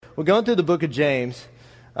we're going through the book of James,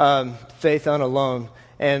 Faith Unalone,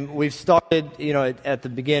 and we've started, at the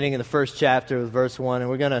beginning in the first chapter with verse 1, and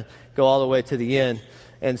we're going to go all the way to the end.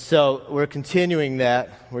 And so we're continuing that.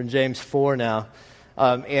 We're in James 4 now,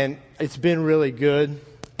 and it's been really good.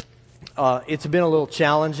 It's been a little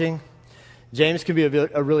challenging. James can be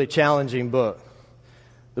a really challenging book.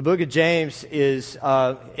 The book of James is,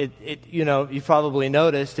 you've probably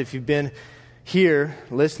noticed if you've been here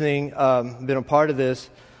listening, been a part of this,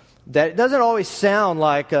 that it doesn't always sound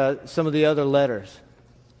like some of the other letters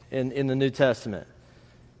in the New Testament.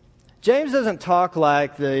 James doesn't talk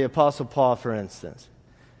like the Apostle Paul, for instance.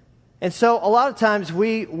 And so a lot of times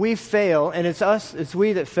we fail, and it's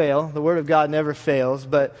we that fail. The Word of God never fails,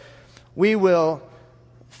 but we will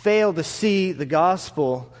fail to see the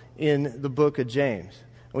gospel in the book of James.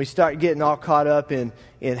 And we start getting all caught up in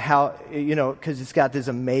how, because it's got this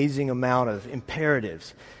amazing amount of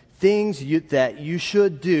imperatives. Things that you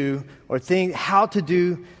should do, or how to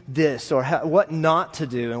do this, or what not to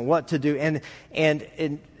do, and what to do. And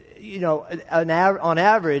on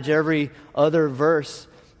average, every other verse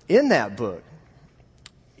in that book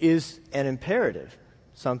is an imperative,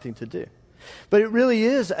 something to do. But it really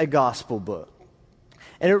is a gospel book.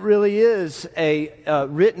 And it really is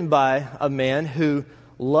written by a man who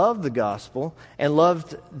loved the gospel and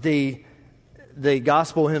loved the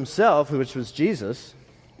gospel himself, which was Jesus.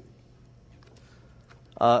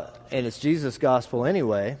 And it's Jesus' gospel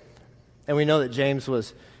anyway. And we know that James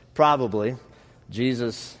was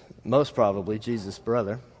most probably Jesus'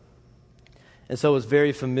 brother. And so was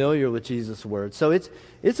very familiar with Jesus' words. So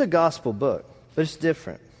it's a gospel book, but it's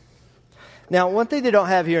different. Now, one thing they don't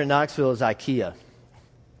have here in Knoxville is IKEA.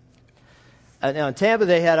 Now, in Tampa,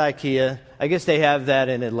 they had IKEA. I guess they have that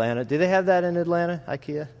in Atlanta. Do they have that in Atlanta,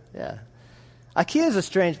 IKEA? Yeah. IKEA is a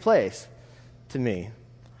strange place to me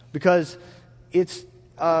because it's,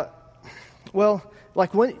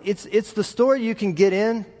 it's the store you can get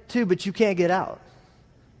into, but you can't get out.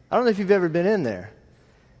 I don't know if you've ever been in there.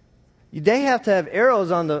 They have to have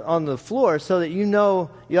arrows on the floor so that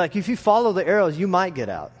if you follow the arrows, you might get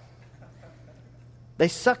out. They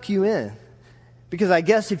suck you in. Because I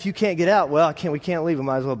guess if you can't get out, we can't leave. We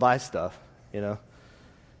might as well buy stuff, And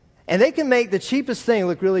they can make the cheapest thing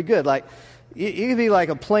look really good. Like, it could be like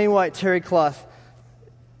a plain white terry cloth,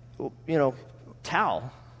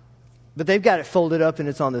 towel. But they've got it folded up, and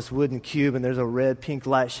it's on this wooden cube, and there's a red, pink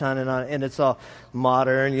light shining on it, and it's all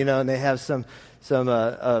modern, and they have some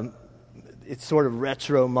it's sort of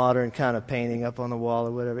retro modern kind of painting up on the wall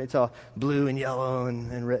or whatever. It's all blue and yellow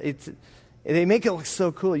and red. They make it look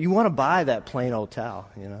so cool. You want to buy that plain old towel,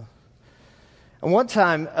 And one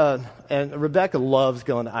time, and Rebecca loves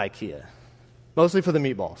going to IKEA, mostly for the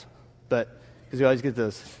meatballs, because you always get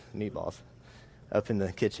those meatballs up in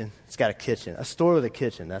the kitchen. It's got a store with a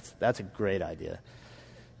kitchen. That's a great idea.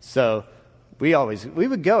 So we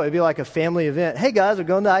would go. It'd be like a family event. Hey guys, we're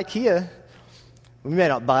going to IKEA. We may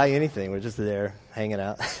not buy anything. We're just there hanging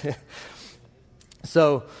out.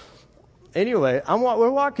 So anyway,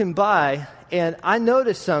 we're walking by, and I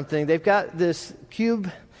noticed something. They've got this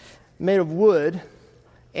cube made of wood,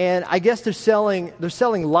 and I guess they're selling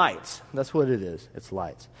lights. That's what it is. It's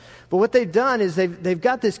lights. But what they've done is they've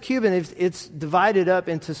got this cube, and it's divided up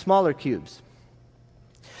into smaller cubes.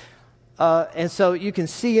 And so you can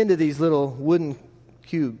see into these little wooden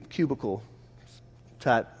cubicle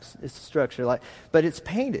type structure, but it's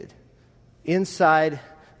painted inside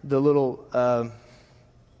the little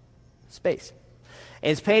space.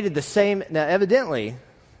 And it's painted the same. Now, evidently,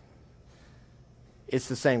 it's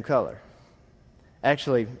the same color.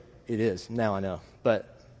 Actually, it is. Now I know.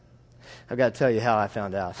 But I've got to tell you how I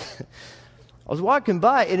found out. I was walking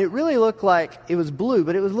by, and it really looked like it was blue,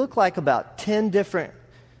 but it would look like about 10 different,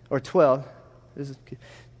 or 12.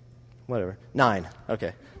 9.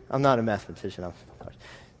 Okay. I'm not a mathematician.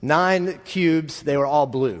 9 cubes. They were all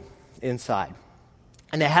blue inside.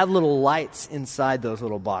 And they had little lights inside those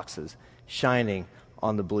little boxes shining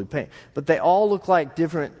on the blue paint. But they all look like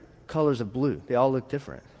different colors of blue. They all look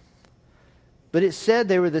different. But it said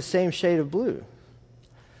they were the same shade of blue.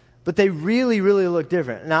 But they really, really look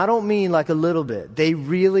different. And I don't mean like a little bit. They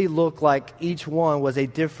really look like each one was a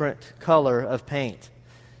different color of paint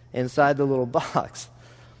inside the little box.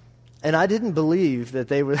 And I didn't believe that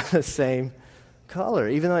they were the same color,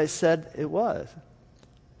 even though it said it was.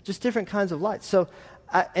 Just different kinds of lights. So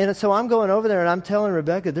I'm going over there, and I'm telling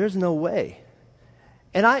Rebecca, there's no way.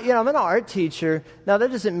 And I'm an art teacher. Now,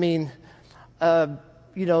 that doesn't mean, that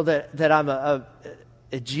I'm a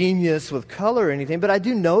genius with color or anything, but I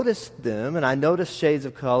do notice them, and I notice shades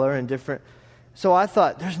of color and different So I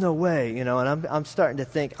thought, there's no way, and I'm starting to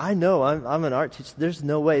think, I know, I'm an art teacher. There's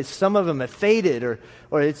no way. Some of them have faded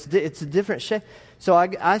or it's a different shape. So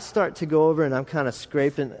I start to go over and I'm kind of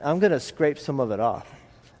scraping. I'm going to scrape some of it off.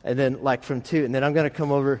 And then like from 2, and then I'm going to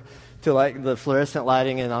come over to like the fluorescent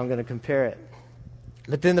lighting and I'm going to compare it.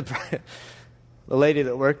 But then the lady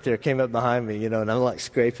that worked there came up behind me, and I'm like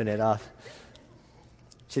scraping it off.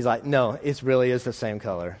 She's like, no, it really is the same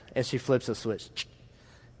color. And she flips a switch.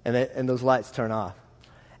 And those lights turn off.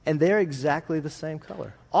 And they're exactly the same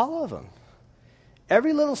color. All of them.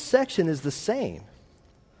 Every little section is the same.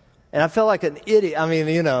 And I felt like an idiot. I mean,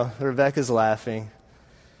 Rebecca's laughing.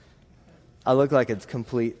 I look like a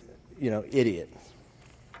complete, idiot.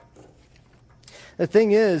 The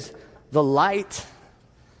thing is, the light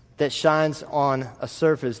that shines on a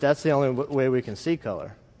surface, that's the only way we can see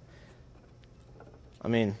color. I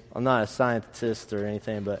mean, I'm not a scientist or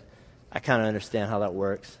anything, but I kind of understand how that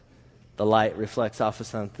works. The light reflects off of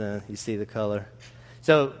something, you see the color.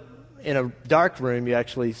 So in a dark room, you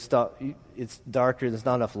actually stop, it's darker, there's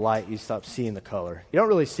not enough light, you stop seeing the color. You don't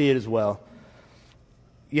really see it as well.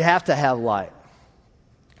 You have to have light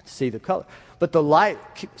to see the color. But the light,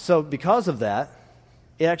 so because of that,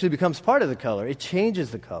 it actually becomes part of the color. It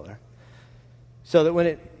changes the color. So that when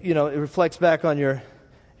it reflects back on your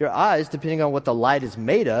eyes, depending on what the light is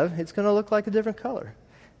made of, it's going to look like a different color.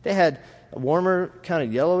 They had warmer, kind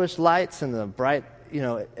of yellowish lights and the bright,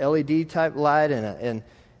 LED type light, and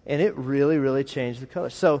it really, really changed the color.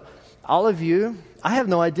 So all of you, I have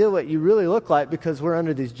no idea what you really look like because we're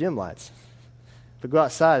under these gym lights. But go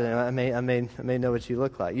outside, and I may know what you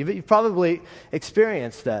look like. You've probably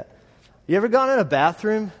experienced that. You ever gone in a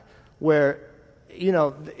bathroom where,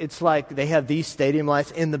 it's like they have these stadium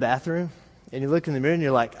lights in the bathroom, and you look in the mirror and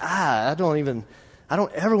you're like, I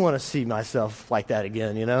don't ever want to see myself like that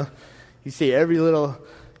again, You see every little,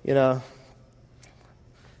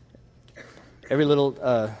 every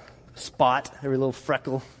little spot, every little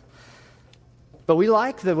freckle. But we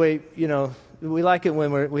like the way, we like it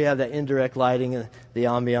when we have that indirect lighting and the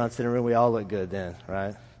ambiance in the room. We all look good then,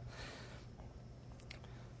 right?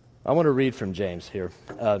 I want to read from James here,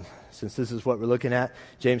 since this is what we're looking at.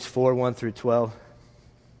 James 4, 1 through 12.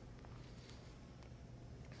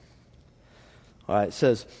 All right, it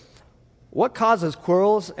says, what causes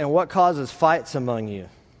quarrels and what causes fights among you?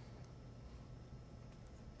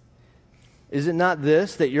 Is it not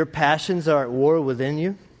this, that your passions are at war within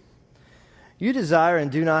you? You desire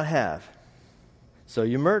and do not have, so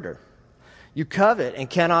you murder. You covet and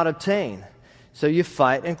cannot obtain, so you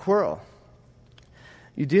fight and quarrel.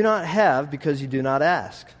 You do not have because you do not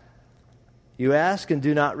ask. You ask and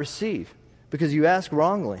do not receive, because you ask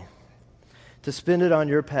wrongly, to spend it on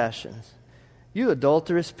your passions. You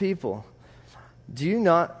adulterous people, do you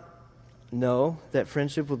not know that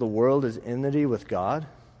friendship with the world is enmity with God?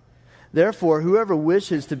 Therefore, whoever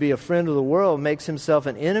wishes to be a friend of the world makes himself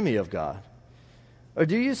an enemy of God. Or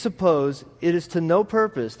do you suppose it is to no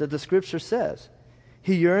purpose that the Scripture says,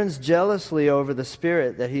 He yearns jealously over the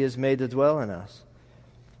Spirit that He has made to dwell in us?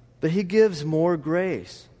 But He gives more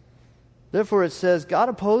grace. Therefore it says, God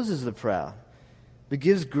opposes the proud, but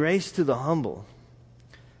gives grace to the humble.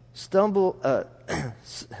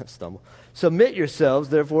 Submit yourselves,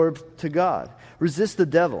 therefore, to God. Resist the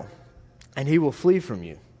devil, and he will flee from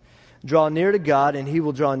you. Draw near to God, and He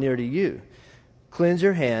will draw near to you. Cleanse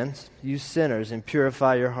your hands, you sinners, and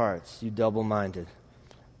purify your hearts, you double-minded.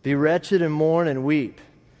 Be wretched and mourn and weep.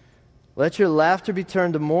 Let your laughter be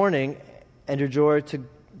turned to mourning, and your joy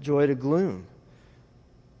to gloom.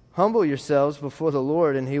 Humble yourselves before the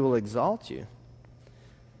Lord, and He will exalt you.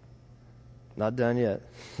 Not done yet.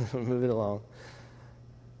 Moving along.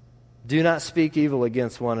 Do not speak evil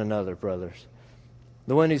against one another, brothers.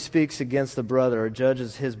 The one who speaks against a brother or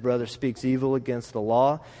judges his brother speaks evil against the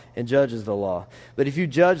law and judges the law. But if you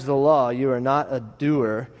judge the law, you are not a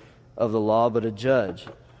doer of the law, but a judge.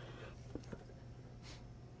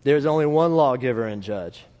 There is only one lawgiver and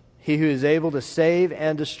judge, He who is able to save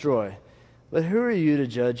and destroy. But who are you to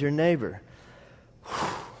judge your neighbor?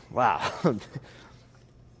 Wow.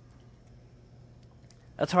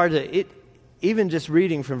 That's hard to... Even just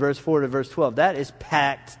reading from verse 4 to verse 12, that is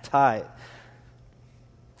packed tight.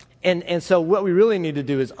 And so what we really need to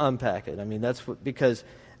do is unpack it. I mean, that's what, because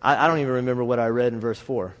I don't even remember what I read in verse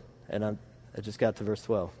 4, and I just got to verse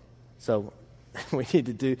 12. So we need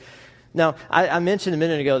to do... Now, I mentioned a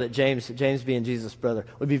minute ago that James being Jesus' brother,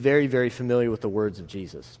 would be very, very familiar with the words of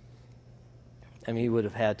Jesus. I mean, he would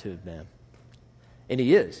have had to have been. And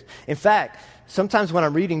he is. In fact, sometimes when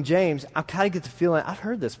I'm reading James, I kind of get the feeling, I've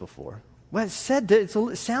heard this before. Well, it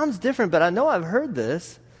sounds different, but I know I've heard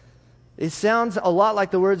this. It sounds a lot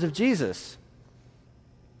like the words of Jesus.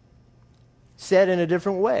 said in a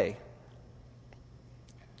different way.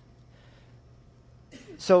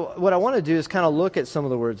 So what I want to do is kind of look at some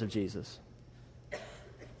of the words of Jesus.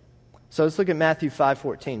 So let's look at Matthew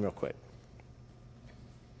 5:14 real quick.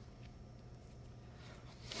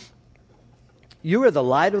 You are the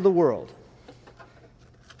light of the world.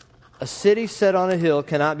 A city set on a hill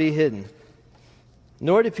cannot be hidden.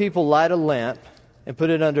 Nor do people light a lamp and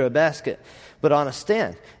put it under a basket, but on a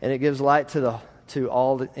stand, and it gives light to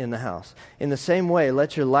all in the house. In the same way,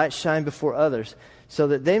 let your light shine before others, so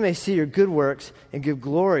that they may see your good works and give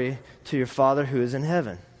glory to your Father who is in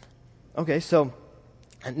heaven. Okay, so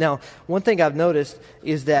now one thing I've noticed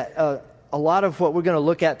is that a lot of what we're going to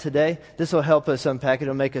look at today, this will help us unpack it.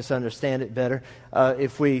 It'll make us understand it better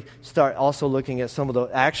if we start also looking at some of the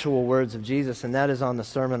actual words of Jesus, and that is on the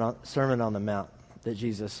Sermon on the Mount that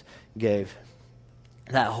Jesus gave.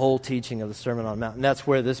 That whole teaching of the Sermon on the Mount. And that's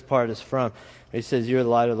where this part is from. He says, you're the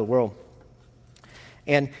light of the world.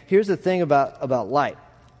 And here's the thing about light.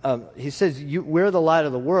 He says, we're the light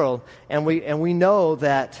of the world, and we know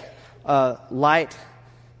that light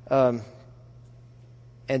and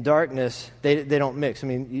darkness, they don't mix. I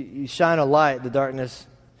mean, you shine a light, the darkness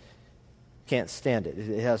can't stand it.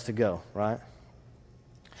 It has to go, right?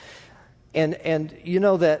 And you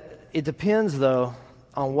know that it depends, though,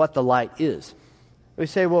 on what the light is. We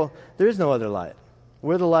say, well, there is no other light.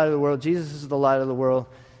 We're the light of the world. Jesus is the light of the world.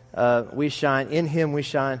 We shine. In Him we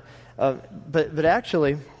shine. But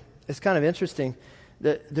actually, it's kind of interesting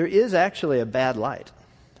that there is actually a bad light.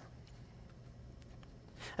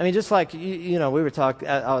 I mean, just like, we were talking,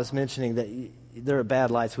 I was mentioning that there are bad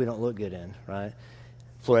lights we don't look good in, right?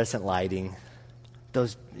 Fluorescent lighting.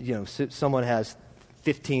 Those, someone has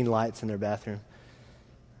 15 lights in their bathroom.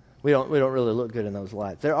 We don't really look good in those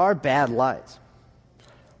lights. There are bad lights.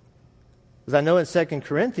 As I know in 2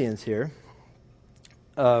 Corinthians here,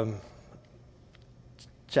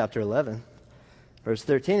 chapter 11, verse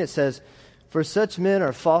 13, it says, for such men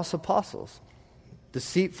are false apostles,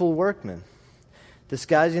 deceitful workmen,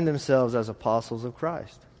 disguising themselves as apostles of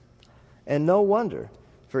Christ. And no wonder,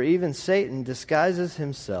 for even Satan disguises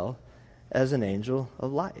himself as an angel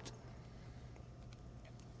of light.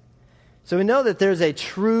 So we know that there's a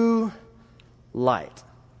true light,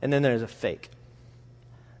 and then there's a fake,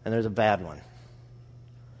 and there's a bad one.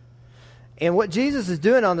 And what Jesus is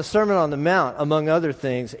doing on the Sermon on the Mount, among other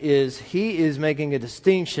things, is He is making a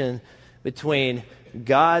distinction between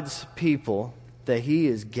God's people that He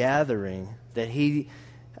is gathering, that He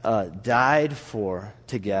died for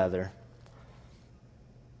to gather,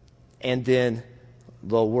 and then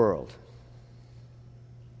the world.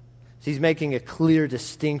 So He's making a clear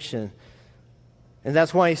distinction. And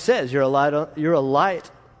that's why He says, you are the light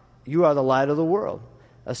of the world.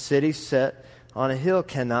 A city set on a hill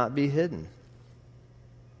cannot be hidden.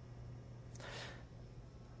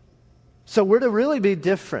 So we're to really be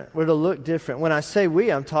different. We're to look different. When I say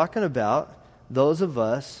we, I'm talking about those of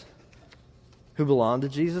us who belong to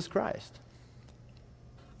Jesus Christ.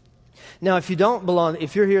 Now, if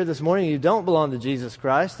you're here this morning and you don't belong to Jesus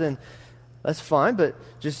Christ, then that's fine, but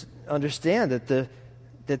just understand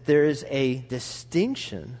that there is a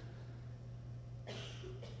distinction.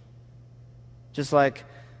 Just like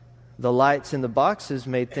the lights in the boxes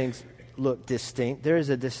made things look distinct, there is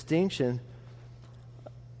a distinction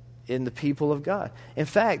in the people of God. In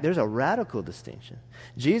fact, there's a radical distinction.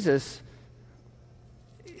 Jesus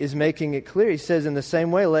is making it clear. He says, in the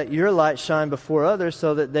same way, let your light shine before others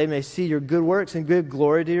so that they may see your good works and give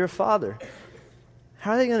glory to your Father.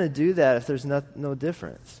 How are they going to do that if there's no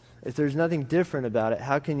difference? If there's nothing different about it,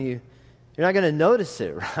 how can you're not going to notice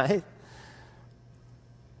it, right?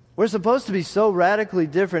 We're supposed to be so radically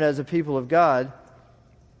different as a people of God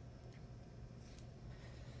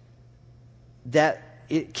that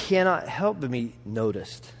it cannot help but be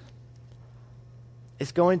noticed.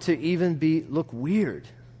 It's going to even look weird,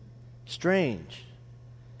 strange,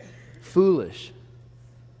 foolish.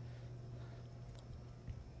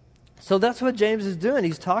 So that's what James is doing.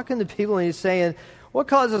 He's talking to people and he's saying, what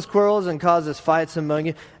causes quarrels and causes fights among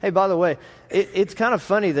you? Hey, by the way, it's kind of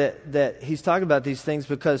funny that he's talking about these things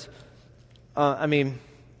because, welcome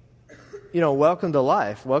to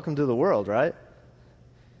life. Welcome to the world, right?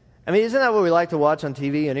 I mean, isn't that what we like to watch on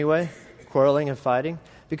TV anyway? Quarreling and fighting?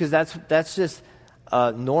 Because that's just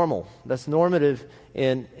normal. That's normative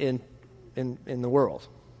in the world.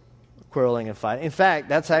 Quarreling and fighting. In fact,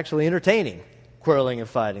 that's actually entertaining. Quarreling and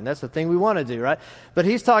fighting. That's the thing we want to do, right? But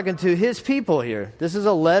he's talking to his people here. This is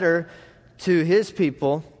a letter to his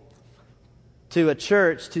people, to a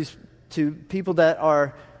church, to people that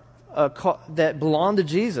that belong to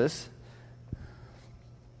Jesus.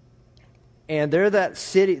 And they're that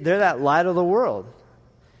city, they're that light of the world.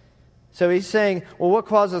 So he's saying, well, what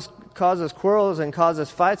causes quarrels and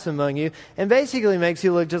causes fights among you? And basically makes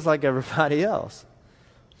you look just like everybody else.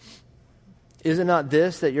 Is it not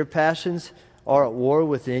this, that your passions are at war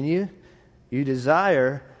within you? You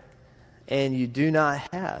desire and you do not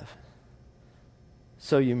have.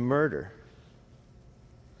 So you murder.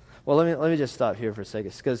 Well, let me just stop here for a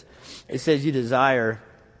second, because it says you desire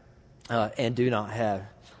and do not have.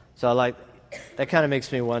 So that kind of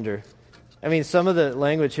makes me wonder. I mean, some of the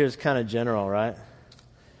language here is kind of general, right?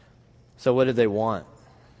 So what did they want?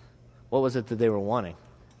 What was it that they were wanting?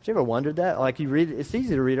 Have you ever wondered that? Like you read, it's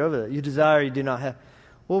easy to read over that. You desire, you do not have.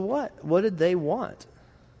 Well, what? What did they want?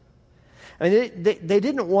 I mean, they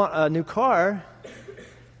didn't want a new car.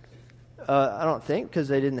 I don't think, because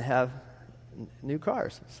they didn't have new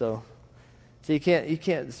cars. So you can't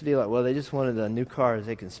just be like, well, they just wanted a new car as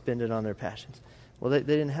they can spend it on their passions. Well, they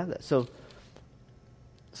didn't have that. So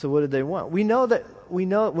what did they want? We know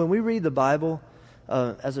when we read the Bible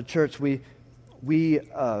as a church, we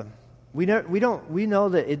know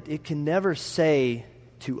that it can never say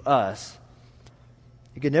to us,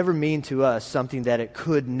 it could never mean to us something that it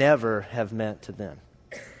could never have meant to them.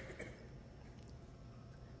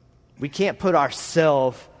 We can't put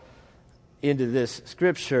ourselves into this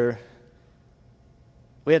scripture.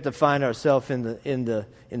 We have to find ourselves in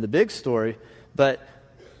the big story, but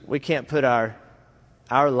we can't put our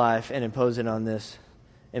life and impose it on this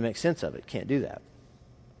and make sense of it. Can't do that.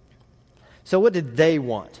 So what did they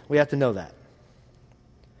want? We have to know that.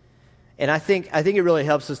 And I think it really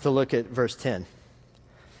helps us to look at verse 10.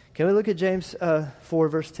 Can we look at James 4,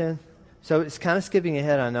 verse 10? So it's kind of skipping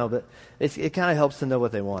ahead, I know, but it kind of helps to know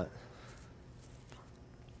what they want.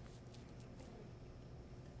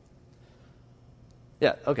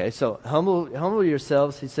 Yeah, okay, so humble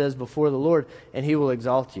yourselves, he says, before the Lord, and he will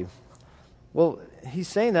exalt you. Well, he's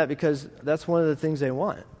saying that because that's one of the things they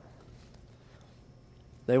want.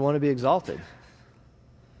 They want to be exalted.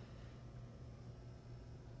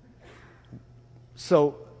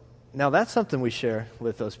 So, now that's something we share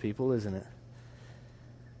with those people, isn't it?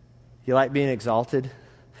 You like being exalted?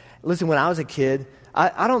 Listen, when I was a kid,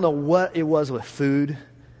 I don't know what it was with food,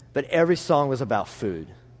 but every song was about food.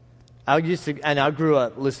 I grew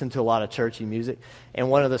up listening to a lot of churchy music, and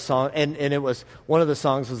one of the songs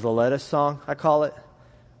was the Let Us song, I call it.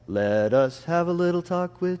 Let us have a little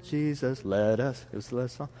talk with Jesus, let us. It was the Let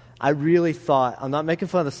Us song. I really thought, I'm not making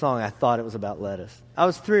fun of the song, I thought it was about lettuce. I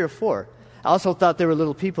was 3 or 4. I also thought there were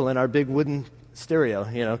little people in our big wooden stereo,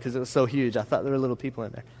 because it was so huge. I thought there were little people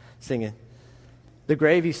in there singing. The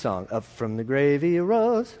Gravy song, Up from the Gravy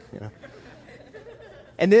Arose.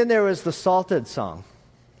 And then there was the Salted song.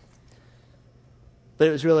 But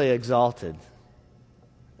it was really exalted.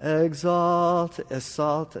 Exalted,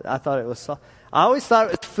 assaulted. I thought it was salt. I always thought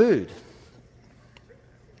it was food.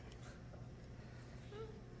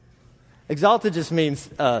 Exalted just means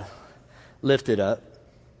lifted up.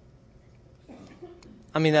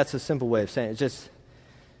 I mean, that's a simple way of saying it. It's just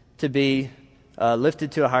to be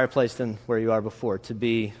lifted to a higher place than where you are before. To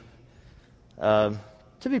be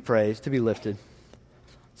praised, to be lifted.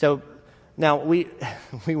 So now we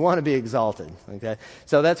want to be exalted. Okay,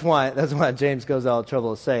 so that's why James goes all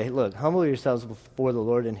trouble to say, look, humble yourselves before the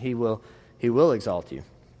Lord, and He will exalt you.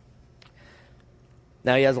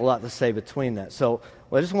 Now he has a lot to say between that. So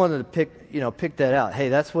I just wanted to pick that out. Hey,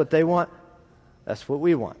 that's what they want. That's what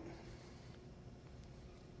we want.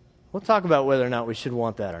 We'll talk about whether or not we should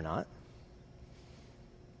want that or not.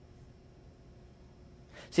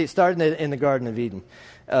 See, it started in the Garden of Eden.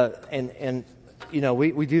 And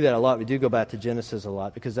we do that a lot. We do go back to Genesis a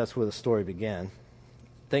lot because that's where the story began.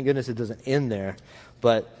 Thank goodness it doesn't end there.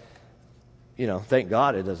 But, thank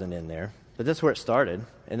God it doesn't end there. But that's where it started,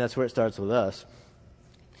 and that's where it starts with us.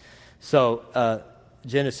 So,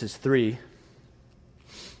 Genesis 3,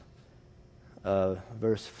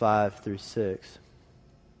 verse 5 through 6.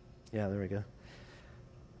 Yeah, there we go.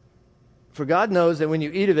 For God knows that when you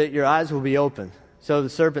eat of it, your eyes will be open. So the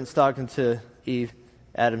serpent's talking to Eve.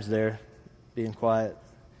 Adam's there, being quiet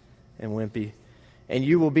and wimpy. And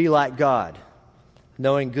you will be like God,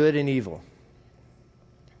 knowing good and evil.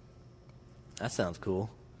 That sounds cool.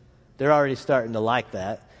 They're already starting to like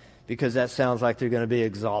that because that sounds like they're going to be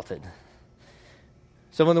exalted.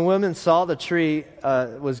 So when the woman saw the tree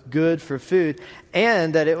was good for food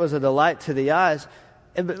and that it was a delight to the eyes,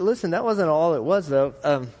 but listen, that wasn't all it was, though.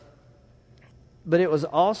 But it was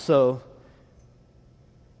also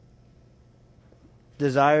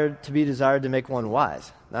desired to make one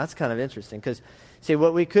wise. Now, that's kind of interesting because, see,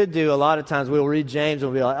 what we could do a lot of times, we'll read James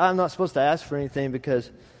and we'll be like, I'm not supposed to ask for anything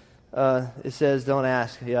because it says don't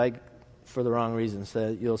ask. for the wrong reasons,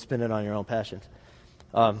 so you'll spend it on your own passions.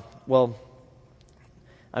 That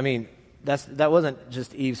wasn't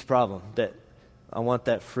just Eve's problem, that I want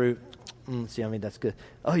that fruit. That's good.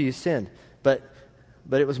 Oh, you sinned. But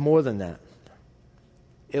it was more than that.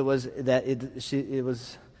 It was that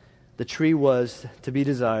the tree was to be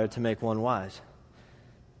desired to make one wise.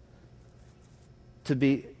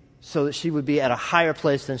 So that she would be at a higher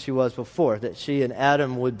place than she was before, that she and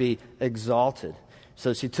Adam would be exalted.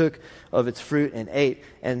 So she took of its fruit and ate,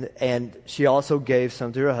 and she also gave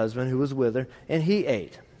some to her husband who was with her, and he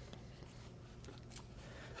ate.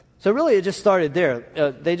 So really it just started there.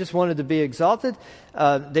 They just wanted to be exalted.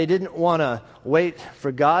 They didn't want to wait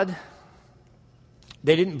for God.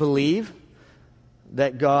 They didn't believe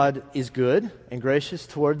that God is good and gracious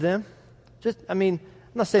toward them. I'm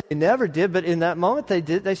not saying they never did, but in that moment they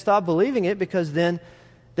did. They stopped believing it because then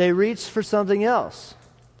they reached for something else.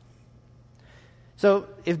 So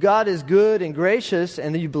if God is good and gracious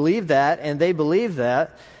and you believe that and they believe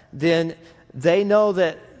that, then they know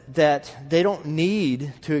that they don't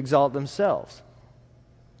need to exalt themselves.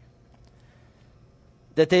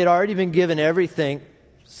 That they had already been given everything,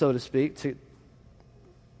 so to speak,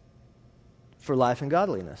 for life and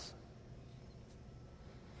godliness.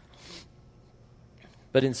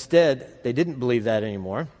 But instead, they didn't believe that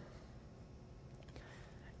anymore,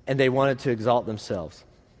 and they wanted to exalt themselves.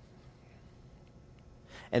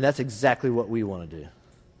 And that's exactly what we want to do.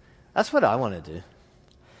 That's what I want to do.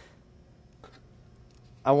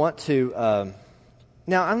 I want to,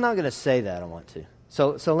 now I'm not going to say that I want to.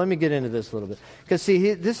 So let me get into this a little bit. Because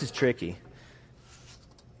see, this is tricky.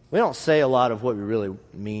 We don't say a lot of what we really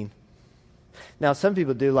mean. Now some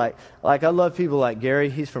people do, like I love people like Gary,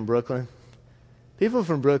 he's from Brooklyn. People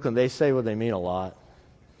from Brooklyn, they say what they mean a lot.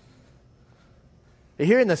 But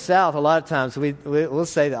here in the South, a lot of times we'll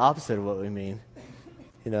say the opposite of what we mean.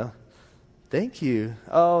 Thank you.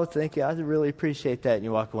 Oh, thank you. I really appreciate that. And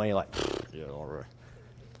you walk away and you're like, yeah, all right.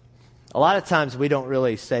 A lot of times we don't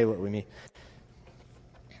really say what we mean.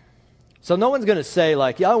 So no one's going to say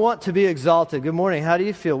I want to be exalted. Good morning. How do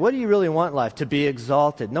you feel? What do you really want in life? To be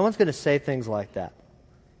exalted. No one's going to say things like that.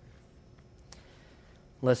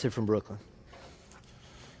 Unless they're from Brooklyn.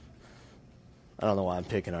 I don't know why I'm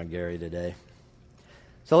picking on Gary today.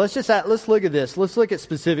 So let's look at this. Let's look at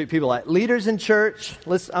specific people, like leaders in church.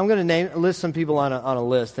 I'm going to list some people on a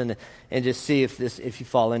list and just see if you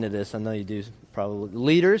fall into this. I know you do probably.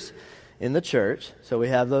 Leaders in the church. So we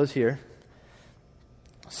have those here.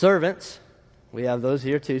 Servants. We have those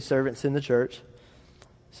here too. Servants in the church.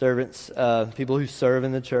 Servants, people who serve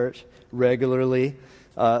in the church regularly,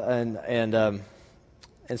 and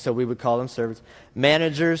so we would call them servants.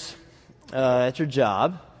 Managers at your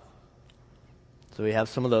job. So we have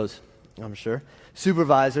some of those, I'm sure.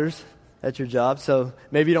 Supervisors at your job. So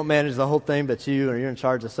maybe you don't manage the whole thing, but you're in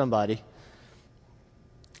charge of somebody.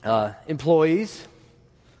 Employees.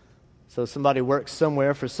 So somebody works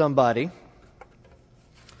somewhere for somebody.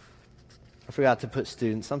 I forgot to put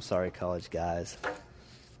students. I'm sorry, college guys.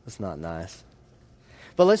 That's not nice.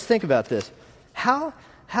 But let's think about this. How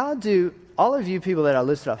do all of you people that I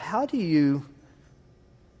listed off, how do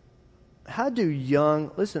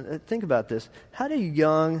think about this. How do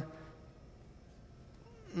young,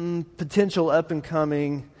 potential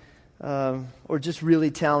up-and-coming, or just really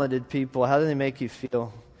talented people, how do they make you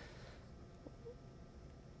feel?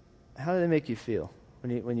 How do they make you feel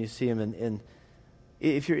when you see them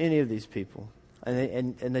if you're any of these people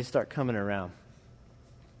and they start coming around?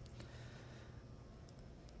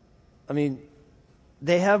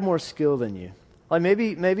 They have more skill than you. Like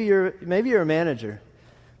maybe you're a manager.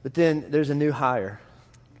 But then there's a new hire,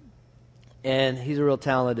 and he's a real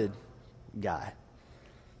talented guy.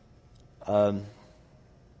 And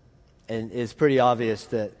it's pretty obvious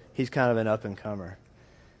that he's kind of an up-and-comer.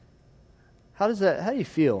 How do you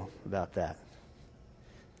feel about that?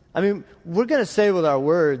 We're going to say with our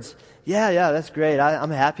words, yeah, that's great. I'm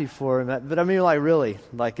happy for him. But really,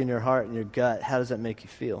 like in your heart and your gut, how does that make you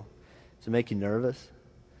feel? Does it make you nervous?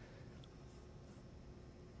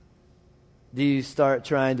 Do you start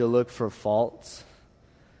trying to look for faults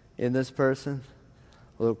in this person?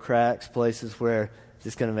 Little cracks, places where it's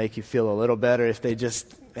just going to make you feel a little better if they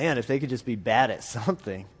could just be bad at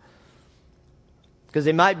something. Because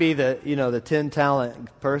they might be the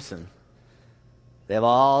 10-talent person. They have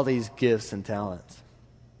all these gifts and talents.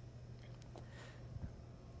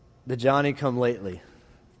 The Johnny-come-lately.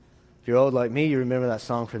 If you're old like me, you remember that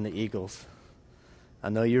song from the Eagles. I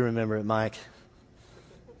know you remember it, Mike.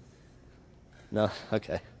 No?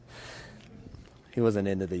 Okay. He wasn't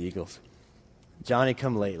into the Eagles.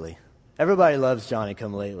 Johnny-come-lately. Everybody loves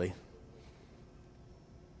Johnny-come-lately.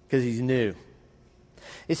 because he's new.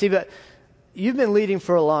 You see, but you've been leading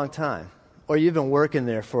for a long time, or you've been working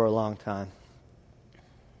there for a long time,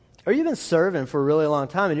 or you've been serving for a really long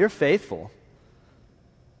time, and you're faithful.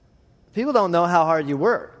 People don't know how hard you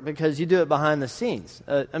work because you do it behind the scenes.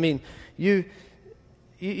 You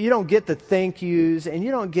don't get the thank yous, and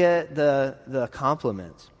you don't get the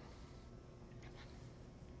compliments.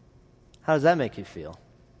 How does that make you feel?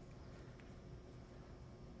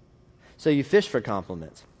 So you fish for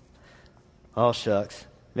compliments. Oh, shucks.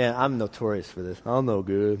 Man, I'm notorious for this. I'm no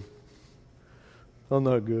good. I'm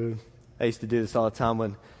not good. I used to do this all the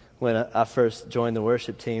time when I first joined the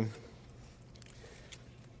worship team.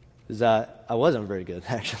 Because I wasn't very good,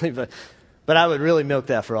 actually, but I would really milk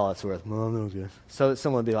that for all it's worth. No, I'm no good. So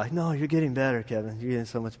someone would be like, no, you're getting better, Kevin. You're getting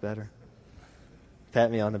so much better.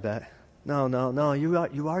 Pat me on the back. No,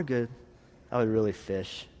 you are good. I would really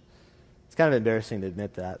fish. It's kind of embarrassing to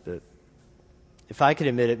admit that, but if I could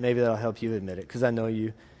admit it, maybe that'll help you admit it, because I know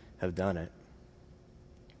you have done it.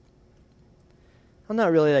 I'm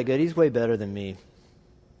not really that good. He's way better than me.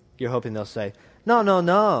 You're hoping they'll say,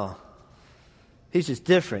 no. He's just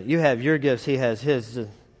different. You have your gifts, he has his,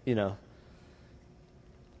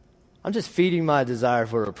 I'm just feeding my desire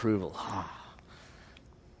for approval.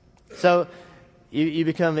 So you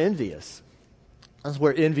become envious. That's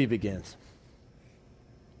where envy begins.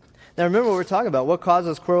 Now remember what we're talking about. What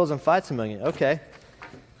causes quarrels and fights among you? Okay.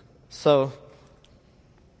 So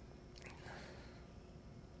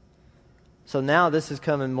now this is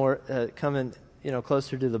coming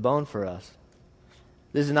closer to the bone for us.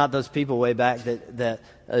 This is not those people way back that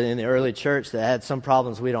in the early church that had some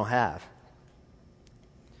problems we don't have.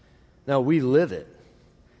 No, we live it.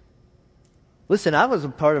 Listen, I was a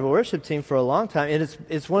part of a worship team for a long time, and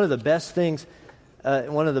it's one of the best things,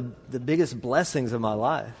 one of the biggest blessings of my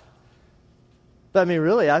life. But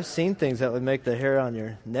really, I've seen things that would make the hair on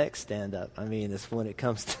your neck stand up. It's when it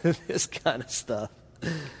comes to this kind of stuff.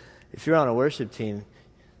 If you're on a worship team,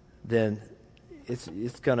 then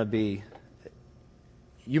it's going to be,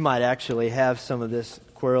 you might actually have some of this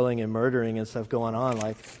quarreling and murdering and stuff going on,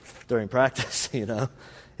 like during practice,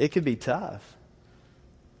 It could be tough.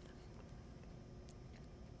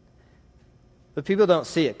 But people don't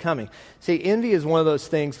see it coming. See, envy is one of those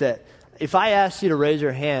things that if I asked you to raise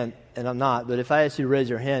your hand, and I'm not, but if I asked you to raise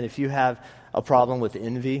your hand, if you have a problem with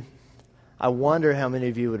envy, I wonder how many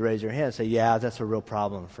of you would raise your hand and say, yeah, that's a real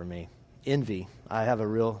problem for me. Envy. I have a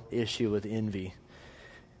real issue with envy.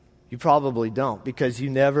 You probably don't, because you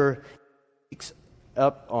never sneaks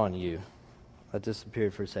up on you. That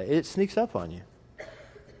disappeared for a second. It sneaks up on you.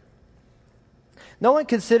 No one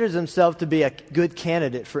considers himself to be a good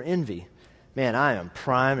candidate for envy. Man, I am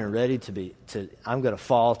prime and ready I'm going to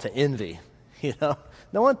fall to envy.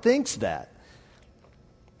 No one thinks that,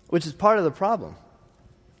 which is part of the problem.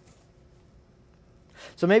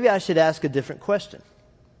 So maybe I should ask a different question.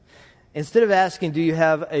 Instead of asking, do you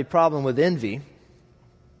have a problem with envy?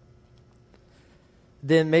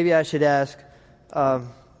 Then maybe I should ask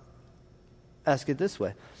it this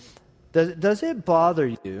way. Does it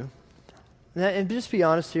bother you? And just be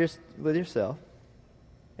honest here with yourself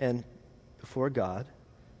and before God.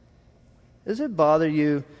 Does it bother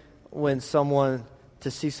you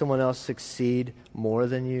to see someone else succeed more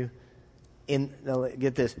than you in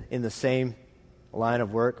the same line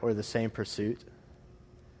of work or the same pursuit?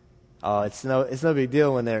 Oh, it's no big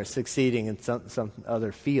deal when they're succeeding in some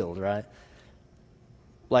other field, right?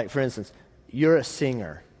 Like, for instance, you're a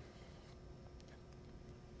singer,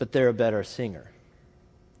 but they're a better singer.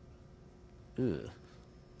 Ugh,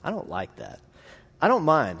 I don't like that. I don't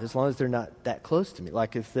mind as long as they're not that close to me.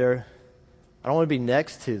 Like I don't want to be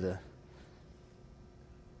next to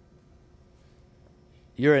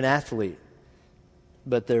you're an athlete,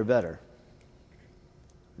 but they're better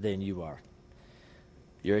than you are.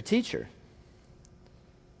 You're a teacher,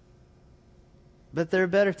 but they're a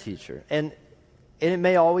better teacher. And it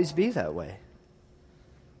may always be that way.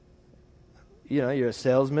 You're a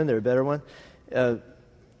salesman, they're a better one.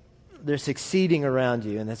 They're succeeding around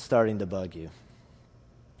you, and it's starting to bug you.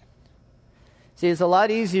 See, it's a lot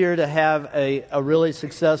easier to have a really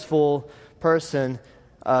successful person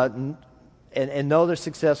and know they're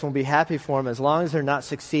successful and be happy for them as long as they're not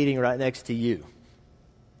succeeding right next to you.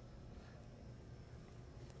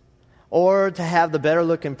 Or to have the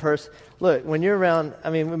better-looking person. Look, when you're around,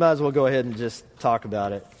 we might as well go ahead and just talk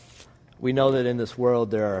about it. We know that in this world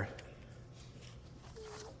there are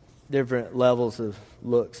different levels of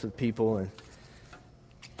looks of people, and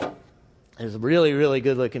there's really, really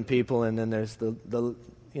good-looking people, and then there's then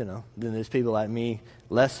there's people like me,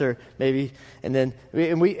 lesser maybe, and then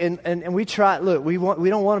we try. Look, we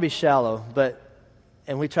don't want to be shallow, but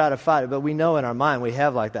and we try to fight it, but we know in our mind we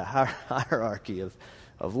have like that hierarchy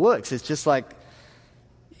of looks. It's just like,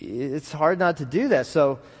 it's hard not to do that.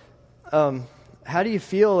 So how do you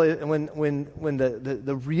feel when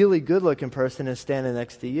the really good-looking person is standing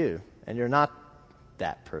next to you and you're not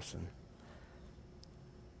that person?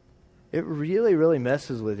 It really, really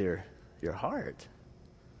messes with your heart.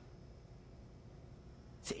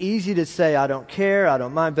 It's easy to say, I don't care, I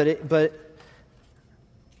don't mind, but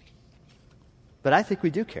I think we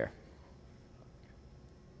do care.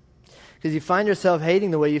 Because you find yourself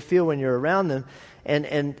hating the way you feel when you're around them,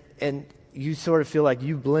 and you sort of feel like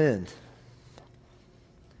you blend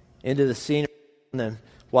into the scene around them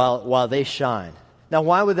while they shine. Now,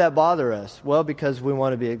 why would that bother us? Well, because we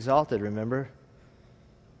want to be exalted, remember?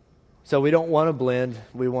 So we don't want to blend.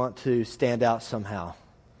 We want to stand out somehow.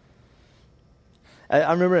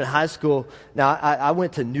 I remember in high school, now I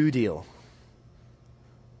went to New Deal,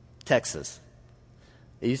 Texas.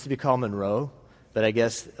 It used to be called Monroe, but I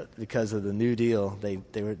guess because of the New Deal, they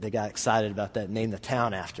got excited about that, named the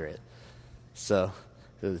town after it. So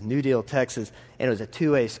it was New Deal, Texas, and it was a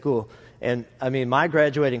 2A school. And I mean, my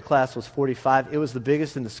graduating class was 45. It was the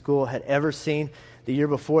biggest in the school had ever seen. The year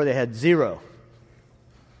before, they had 0.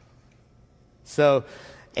 So,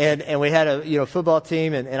 and we had a football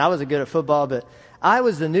team, and I wasn't good at football, but I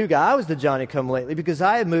was the new guy. I was the Johnny-come-lately because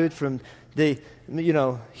I had moved from the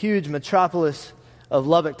huge metropolis of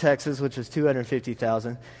Lubbock, Texas, which was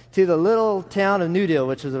 250,000, to the little town of New Deal,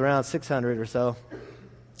 which was around 600 or so.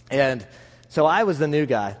 And so I was the new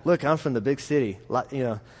guy. Look, I'm from the big city,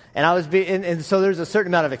 and I was and so there's a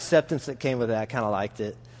certain amount of acceptance that came with that. I kind of liked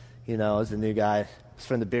it, I was the new guy. I was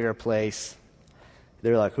from the bigger place.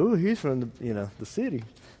 They were like, "Ooh, he's from the city."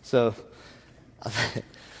 So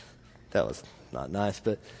that was not nice,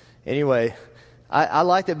 but anyway, I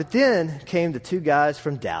liked it. But then came the 2 guys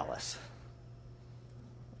from Dallas.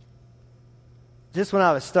 Just when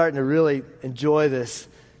I was starting to really enjoy this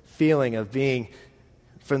feeling of being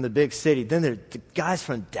from the big city, then there are the guys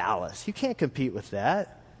from Dallas. You can't compete with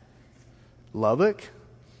that. Lubbock.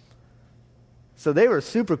 So they were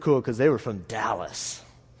super cool because they were from Dallas.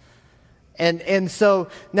 And so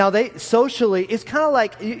now they socially, it's kind of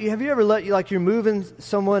like, have you ever you're moving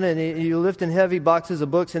someone and you're lifting heavy boxes of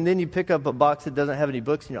books, and then you pick up a box that doesn't have any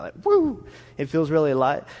books and you're like, woo, it feels really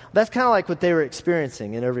light. That's kind of like what they were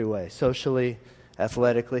experiencing in every way, socially,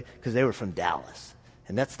 athletically, because they were from Dallas.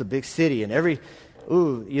 And that's the big city, and they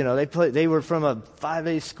were from a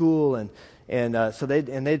 5A school, and so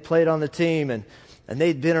they'd played on the team, and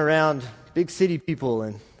they'd been around big city people,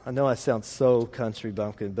 and I know I sound so country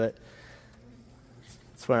bumpkin, but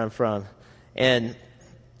that's where I'm from. And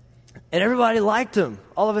everybody liked them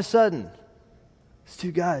all of a sudden. These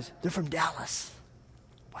 2 guys, they're from Dallas.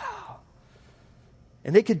 Wow.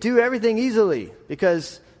 And they could do everything easily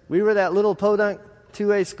because we were that little podunk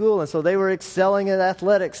 2A school, and so they were excelling at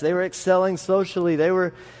athletics. They were excelling socially. They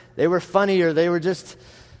were funnier. They were just,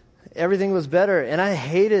 everything was better. And I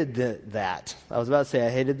hated that. I was about to say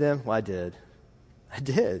I hated them. Well, I did.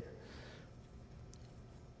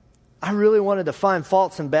 I really wanted to find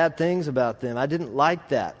faults and bad things about them. I didn't like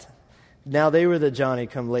that. Now they were the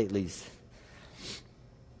Johnny-come-latelys.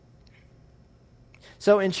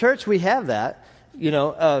 So in church we have that,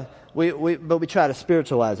 but we try to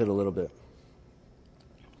spiritualize it a little bit.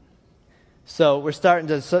 So we're starting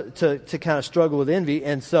to kind of struggle with envy,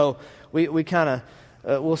 and so we kind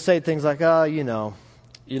of we'll say things like, "Oh, you know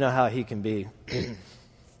how he can be.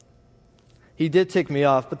 He did tick me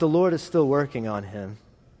off, but the Lord is still working on him.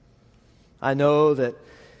 I know that,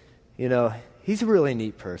 he's a really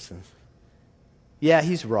neat person. Yeah,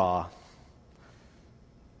 he's raw.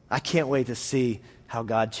 I can't wait to see how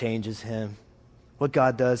God changes him, what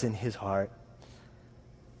God does in his heart."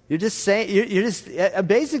 You're just saying,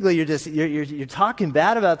 you're talking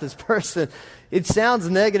bad about this person. It sounds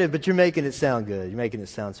negative, but you're making it sound good. You're making it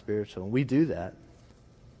sound spiritual. We do that.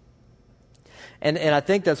 And I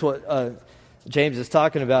think that's what James is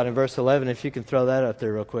talking about in verse 11, if you can throw that up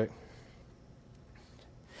there real quick.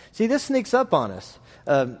 See, this sneaks up on us.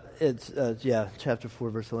 It's chapter 4,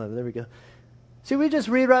 verse 11. There we go. See, we just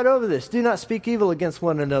read right over this. Do not speak evil against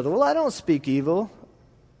one another. Well, I don't speak evil.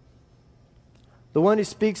 The one who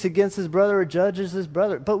speaks against his brother or judges his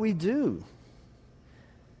brother. But we do.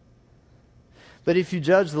 But if you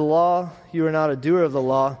judge the law, you are not a doer of the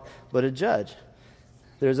law, but a judge.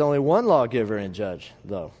 There is only one lawgiver and judge,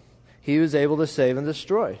 though. He who is able to save and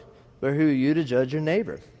destroy. But who are you to judge your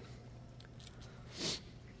neighbor?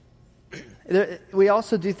 We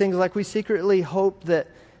also do things like we secretly hope that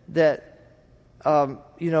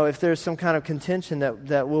if there's some kind of contention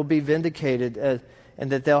that we'll be vindicated. and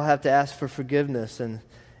that they'll have to ask for forgiveness, and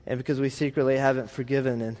because we secretly haven't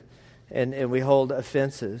forgiven, and we hold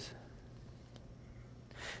offenses.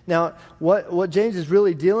 Now, what James is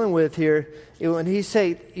really dealing with here, when he's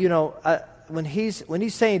saying, when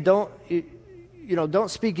he's saying don't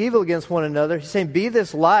speak evil against one another, he's saying be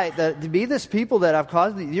this light, be this people that I've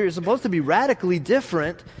caused. You're supposed to be radically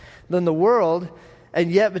different than the world,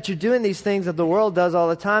 but you're doing these things that the world does all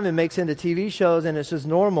the time and makes into TV shows, and it's just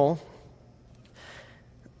normal.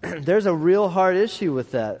 There's a real hard issue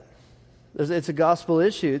with that. It's a gospel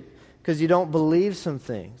issue because you don't believe some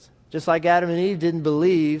things. Just like Adam and Eve didn't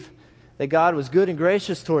believe that God was good and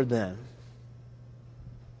gracious toward them.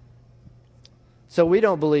 So we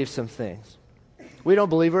don't believe some things. We don't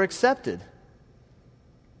believe we're accepted.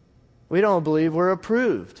 We don't believe we're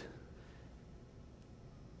approved.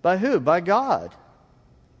 By who? By God.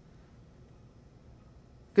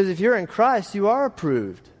 Because if you're in Christ, you are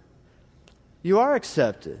approved. You are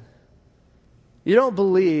accepted. You don't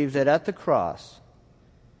believe that at the cross,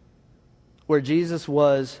 where Jesus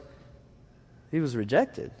was, he was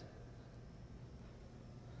rejected.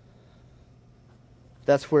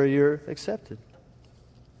 That's where you're accepted.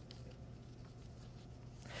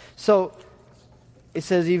 So, it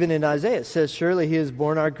says even in Isaiah, it says, surely he has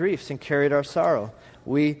borne our griefs and carried our sorrow.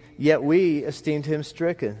 Yet we esteemed him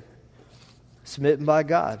stricken, smitten by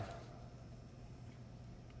God.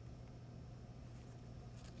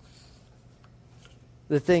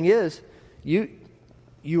 The thing is,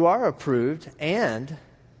 you are approved, and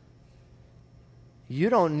you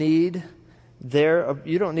don't need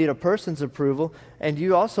a person's approval, and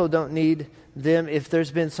you also don't need them if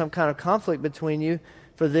there's been some kind of conflict between you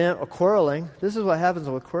for them or quarreling. This is what happens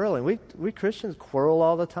with quarreling. We Christians quarrel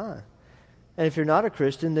all the time. And if you're not a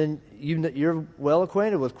Christian, then you're well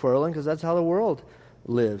acquainted with quarreling because that's how the world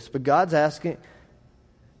lives. But God's asking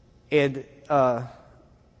and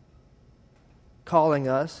calling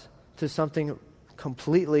us to something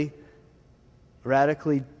completely,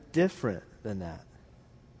 radically different than that.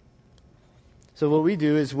 So what we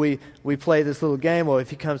do is we play this little game. Well, if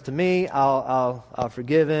he comes to me, I'll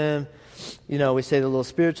forgive him. We say the little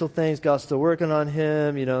spiritual things. God's still working on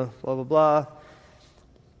him. Blah blah blah.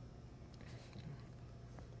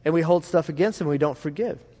 And we hold stuff against him. We don't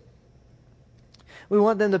forgive. We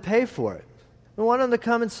want them to pay for it. We want them to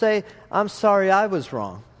come and say, "I'm sorry, I was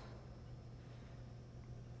wrong."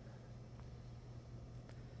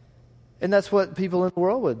 And that's what people in the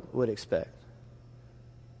world would expect.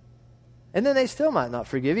 And then they still might not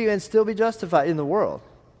forgive you and still be justified in the world.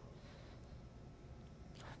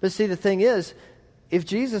 But see, the thing is, if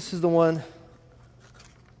Jesus is the one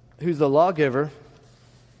who's the lawgiver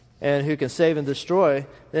and who can save and destroy,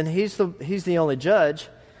 then he's the only judge.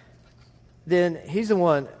 Then he's the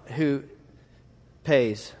one who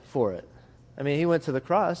pays for it. I mean, he went to the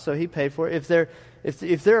cross, so he paid for it.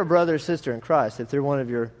 If they're a brother or sister in Christ, if they're one of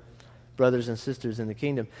your brothers and sisters in the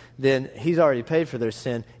kingdom, then he's already paid for their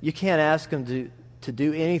sin. You can't ask him to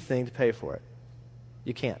do anything to pay for it.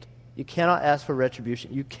 You can't. You cannot ask for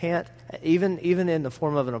retribution. You can't, even in the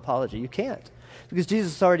form of an apology. You can't, because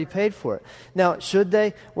Jesus has already paid for it. Now, should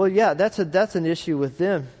they? Well, yeah, that's an issue with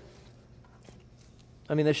them.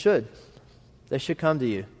 I mean, they should. They should come to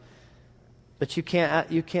you. But you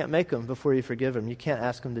can't make them before you forgive them. You can't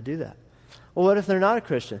ask them to do that. Well, what if they're not a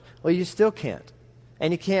Christian? Well, you still can't.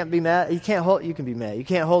 And you can't be mad. You can be mad. You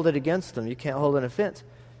can't hold it against them. You can't hold an offense.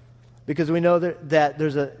 Because we know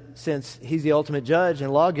that since he's the ultimate judge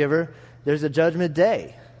and lawgiver, there's a judgment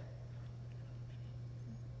day.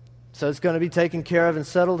 So it's going to be taken care of and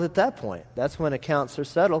settled at that point. That's when accounts are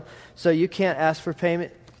settled. So you can't ask for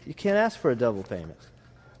payment. You can't ask for a double payment.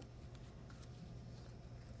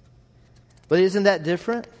 But isn't that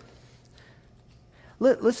different?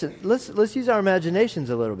 Listen, let's use our imaginations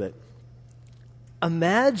a little bit.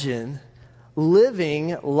 Imagine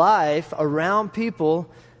living life around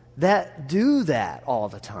people that do that all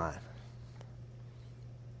the time.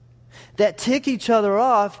 That tick each other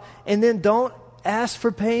off and then don't ask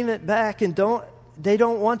for payment back, and they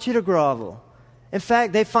don't want you to grovel. In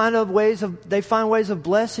fact, they find ways of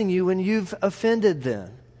blessing you when you've offended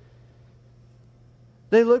them.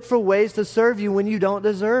 They look for ways to serve you when you don't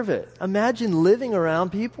deserve it. Imagine living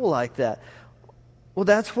around people like that. Well,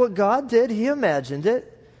 that's what God did. He imagined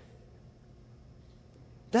it.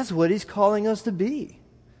 That's what he's calling us to be.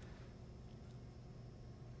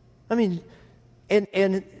 I mean,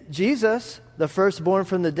 and Jesus, the firstborn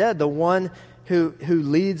from the dead, the one who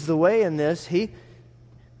leads the way in this, he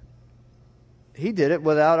did it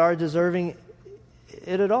without our deserving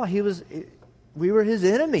it at all. We were his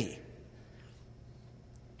enemy.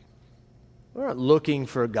 We weren't looking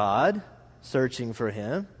for God. searching for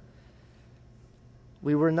him.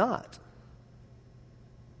 We were not.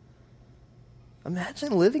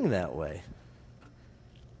 Imagine living that way.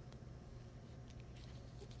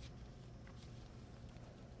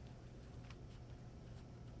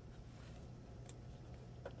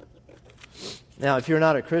 Now, if you're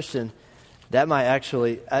not a Christian, that might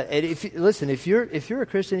actually if you're a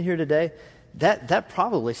Christian here today, that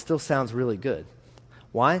probably still sounds really good.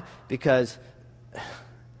 Why? Because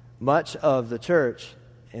much of the church,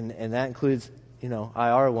 and that includes,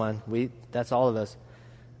 IR1, that's all of us.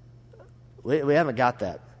 We haven't got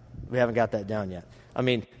that. We haven't got that down yet. I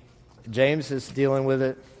mean, James is dealing with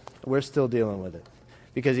it. We're still dealing with it.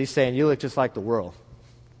 Because he's saying, you look just like the world.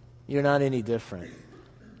 You're not any different.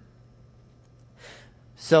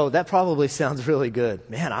 So that probably sounds really good.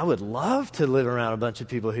 Man, I would love to live around a bunch of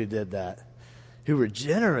people who did that. Who were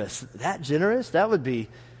generous. That generous? That would be,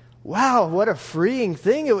 wow, what a freeing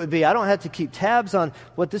thing it would be. I don't have to keep tabs on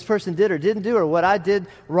what this person did or didn't do or what I did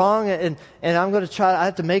wrong, and I'm going to I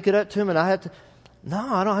have to make it up to him, and I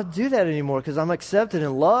don't have to do that anymore because I'm accepted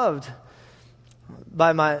and loved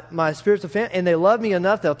by my spiritual family, and they love me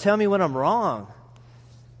enough, they'll tell me when I'm wrong.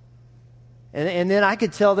 And then I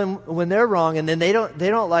could tell them when they're wrong, and then they don't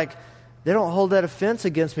hold that offense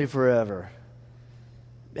against me forever.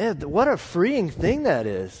 Man, what a freeing thing that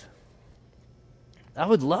is. I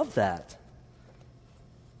would love that.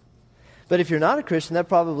 But if you're not a Christian, that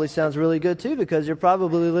probably sounds really good too, because you're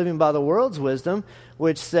probably living by the world's wisdom,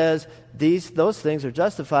 which says those things are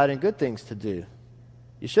justified and good things to do.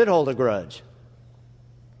 You should hold a grudge.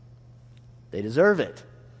 They deserve it.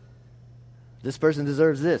 This person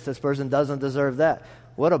deserves this. This person doesn't deserve that.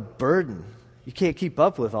 What a burden. You can't keep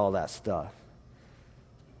up with all that stuff.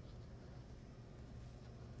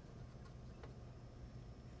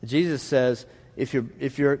 Jesus says, if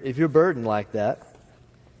you're burdened like that,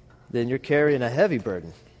 then you're carrying a heavy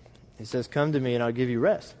burden. He says, come to me and I'll give you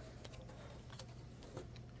rest.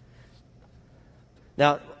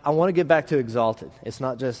 Now, I want to get back to exalted. It's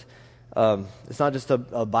not just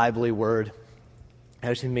a Bible-y word. It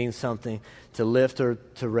actually means something to lift or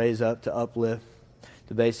to raise up, to uplift.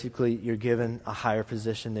 To basically, you're given a higher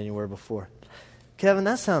position than you were before. Kevin,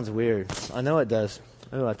 that sounds weird. I know it does.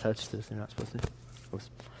 Oh, I touched this. You're not supposed to. Oops.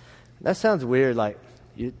 That sounds weird. Like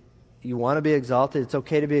you want to be exalted. It's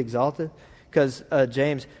okay to be exalted. Because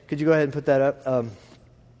James, could you go ahead and put that up?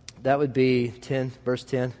 That would be 10, verse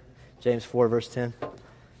 10. James 4, verse 10.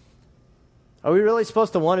 Are we really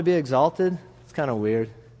supposed to want to be exalted? It's kind of weird.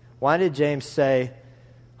 Why did James say,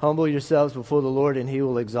 humble yourselves before the Lord and he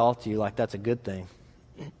will exalt you, like that's a good thing?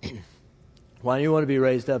 Why do you want to be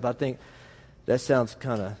raised up? I think that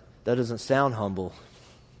doesn't sound humble.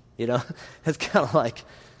 It's kind of like,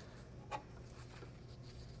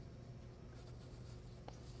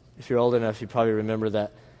 if you're old enough, you probably remember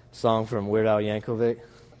that song from Weird Al Yankovic,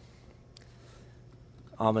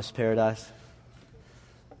 Amish Paradise.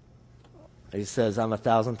 He says, I'm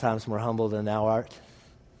 1,000 times more humble than thou art.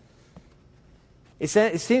 It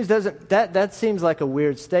seems that seems like a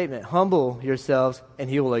weird statement. Humble yourselves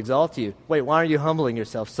and he will exalt you. Wait, why are you humbling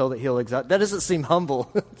yourself? So that he'll exalt? That doesn't seem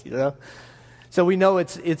humble, So we know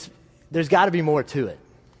there's got to be more to it,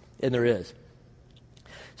 and there is.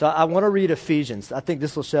 So I want to read Ephesians. I think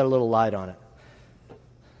this will shed a little light on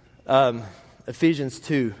it. Ephesians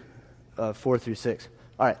 2, 4 through 6.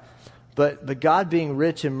 All right. But God, being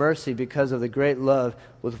rich in mercy because of the great love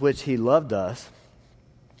with which he loved us,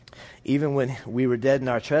 even when we were dead in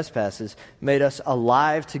our trespasses, made us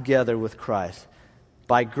alive together with Christ.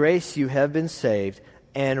 By grace you have been saved,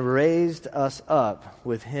 and raised us up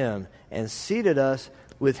with him, and seated us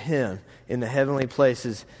with him in the heavenly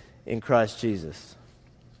places in Christ Jesus.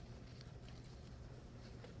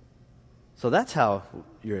 So that's how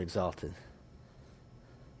you're exalted.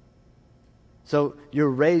 So you're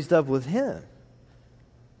raised up with him.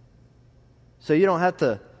 So you don't have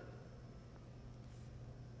to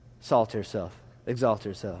exalt yourself.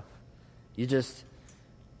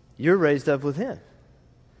 You're raised up with him.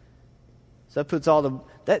 So that puts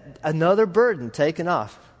another burden taken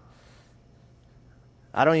off.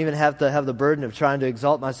 I don't even have to have the burden of trying to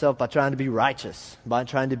exalt myself by trying to be righteous, by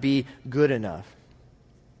trying to be good enough.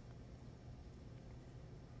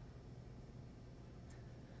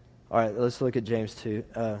 All right, let's look at James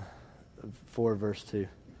 4, verse 2.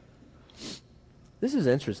 This is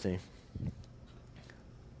interesting.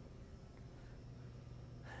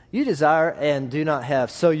 You desire and do not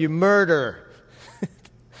have, so you murder.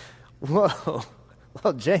 Whoa.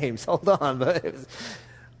 Well, James, hold on.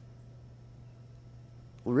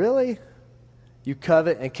 Really? You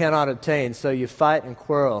covet and cannot obtain, so you fight and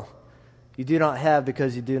quarrel. You do not have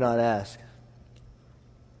because you do not ask.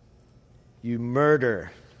 You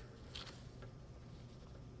murder.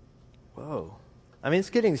 Whoa. I mean, it's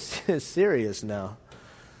getting serious now.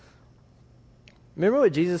 Remember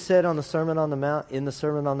what Jesus said on the Sermon on the Mount? In the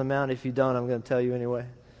Sermon on the Mount, if you don't, I'm going to tell you anyway.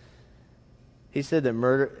 He said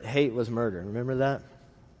that hate was murder. Remember that?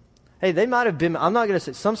 Hey, they might have been, I'm not going to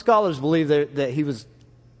say, some scholars believe that he was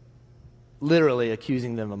literally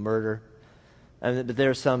accusing them of murder. But there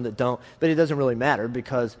are some that don't. But it doesn't really matter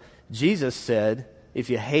because Jesus said, if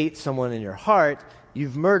you hate someone in your heart,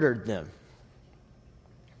 you've murdered them.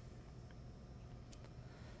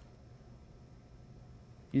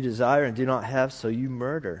 You desire and do not have, so you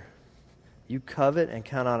murder. You covet and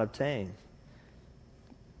cannot obtain.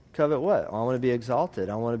 Covet what? I want to be exalted.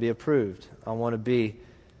 I want to be approved. I want to be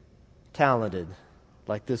talented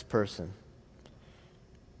like this person.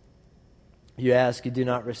 You ask, you do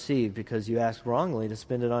not receive because you ask wrongly to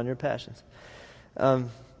spend it on your passions. And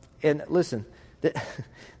listen,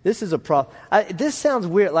 this is a problem. This sounds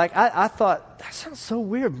weird. Like I thought, that sounds so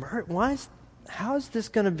weird. How is this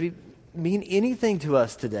going to mean anything to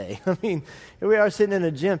us today? I mean, here we are sitting in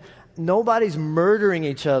a gym. Nobody's murdering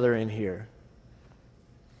each other in here.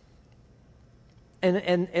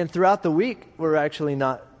 And throughout the week, we're actually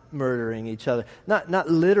not murdering each other. Not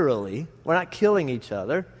literally. We're not killing each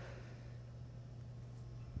other.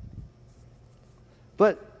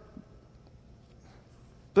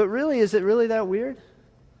 But really, is it really that weird?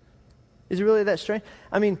 Is it really that strange?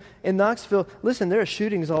 I mean, in Knoxville, listen, there are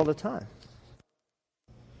shootings all the time.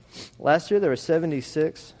 Last year, there were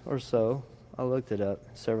 76 or so. I looked it up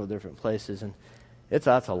in several different places, and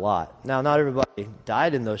that's a lot. Now, not everybody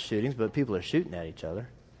died in those shootings, but people are shooting at each other.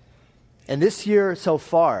 And this year so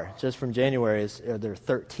far, just from January, there are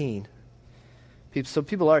 13. So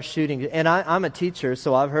people are shooting. And I'm a teacher,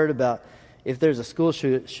 so I've heard about, if there's a school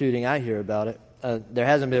shooting, I hear about it. There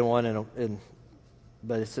hasn't been one,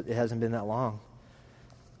 but it hasn't been that long.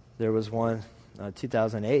 There was one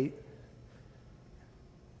 2008.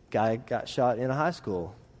 Guy got shot in a high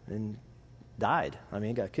school and died. I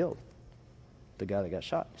mean, got killed. The guy that got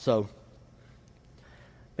shot. So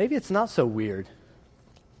maybe it's not so weird.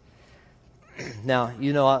 Now,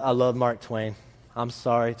 I love Mark Twain. I'm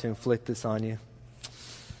sorry to inflict this on you.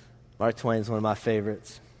 Mark Twain is one of my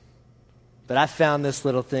favorites. But I found this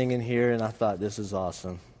little thing in here, and I thought, this is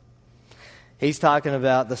awesome. He's talking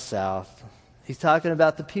about the South. He's talking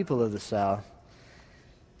about the people of the South.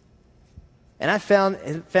 And I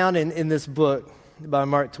found in this book by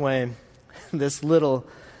Mark Twain this little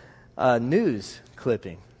news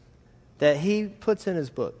clipping that he puts in his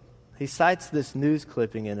book. He cites this news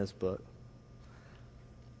clipping in his book.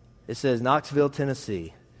 It says, Knoxville,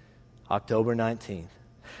 Tennessee, October 19th.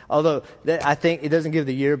 Although, I think, it doesn't give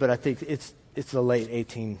the year, but I think it's the late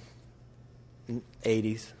 1880s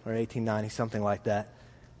or 1890s, something like that.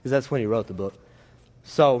 Because that's when he wrote the book.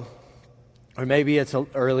 So, or maybe it's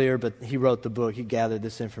earlier, but he wrote the book. He gathered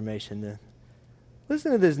this information then.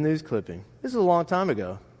 Listen to this news clipping. This is a long time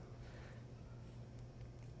ago.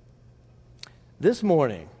 This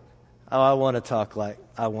morning, I want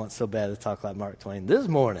so bad to talk like Mark Twain. This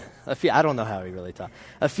morning, I don't know how he really talked.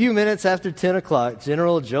 A few minutes after 10 o'clock,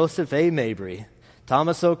 General Joseph A. Mabry,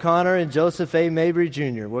 Thomas O'Connor, and Joseph A. Mabry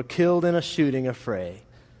Jr. were killed in a shooting affray.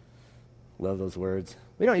 Love those words.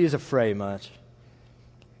 We don't use affray much.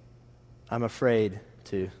 I'm afraid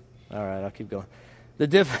to. All right, I'll keep going. The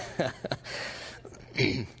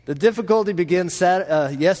difficulty begins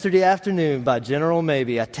yesterday afternoon by General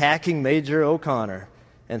Mabry attacking Major O'Connor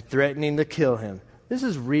and threatening to kill him. This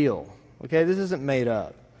is real, okay? This isn't made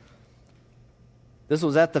up. This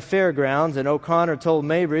was at the fairgrounds, and O'Connor told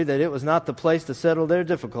Mabry that it was not the place to settle their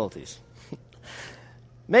difficulties.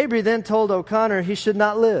 Mabry then told O'Connor he should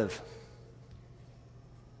not live.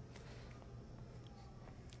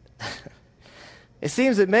 It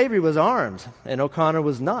seems that Mabry was armed, and O'Connor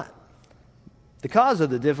was not. The cause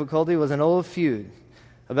of the difficulty was an old feud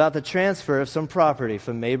about the transfer of some property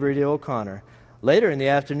from Mabry to O'Connor. Later in the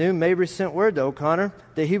afternoon, Mabry sent word to O'Connor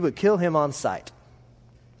that he would kill him on sight.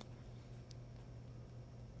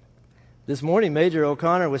 This morning, Major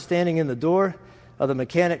O'Connor was standing in the door of the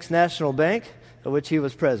Mechanics' National Bank, of which he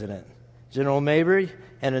was president. General Mabry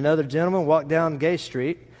and another gentleman walked down Gay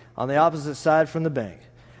Street on the opposite side from the bank.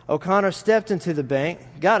 O'Connor stepped into the bank,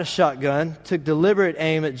 got a shotgun, took deliberate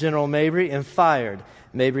aim at General Mabry, and fired.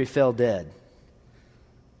 Mabry fell dead.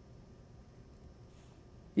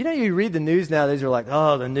 You read the news nowadays, you're like,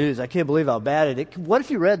 oh, the news, I can't believe how bad it is. What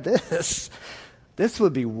if you read this? This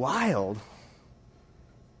would be wild.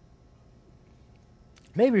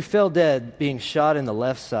 Mabry fell dead, being shot in the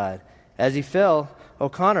left side. As he fell,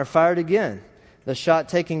 O'Connor fired again, the shot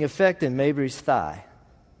taking effect in Mabry's thigh.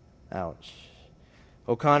 Ouch.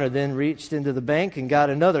 O'Connor then reached into the bank and got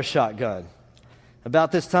another shotgun.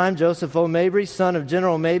 About this time, Joseph O. Mabry, son of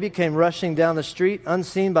General Mabry, came rushing down the street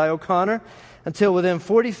unseen by O'Connor until within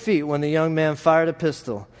 40 feet when the young man fired a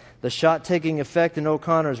pistol, the shot taking effect in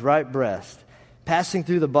O'Connor's right breast, passing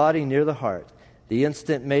through the body near the heart. The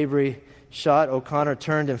instant Mabry shot, O'Connor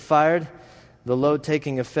turned and fired, the load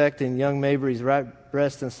taking effect in young Mabry's right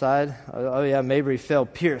breast and side. Mabry fell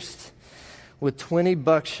pierced with 20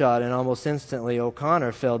 buckshot, and almost instantly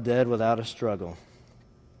O'Connor fell dead without a struggle.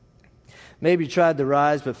 Mabry tried to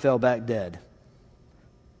rise but fell back dead.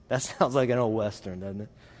 That sounds like an old Western, doesn't it?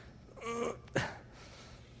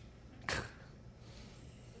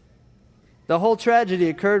 The whole tragedy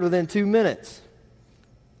occurred within 2 minutes,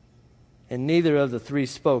 and neither of the three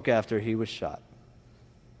spoke after he was shot.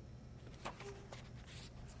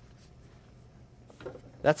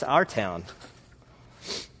 That's our town.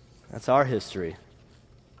 That's our history.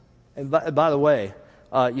 And by the way,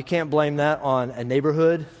 you can't blame that on a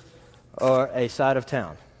neighborhood or a side of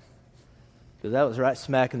town, because that was right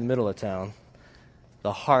smack in the middle of town,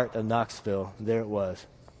 the heart of Knoxville. There it was,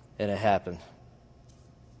 and it happened.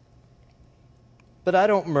 But I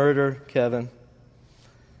don't murder, Kevin.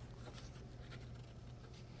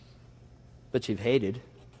 But you've hated.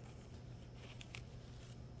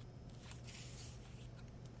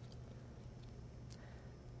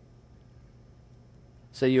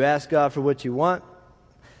 So you ask God for what you want,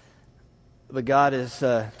 but God is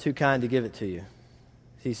too kind to give it to you.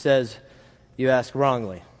 He says you ask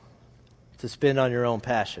wrongly, to spend on your own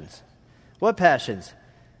passions. What passions?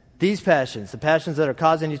 These passions, the passions that are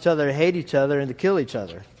causing each other to hate each other and to kill each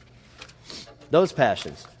other. Those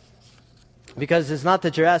passions. Because it's not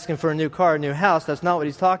that you're asking for a new car, a new house. That's not what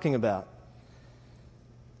he's talking about.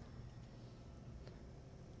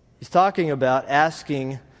 He's talking about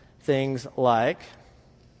asking things like,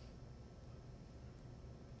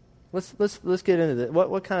 let's get into this.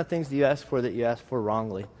 What kind of things do you ask for that you ask for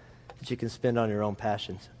wrongly, that you can spend on your own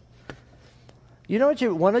passions? You know what?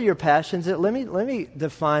 One of your passions. Let me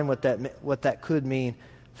define what that could mean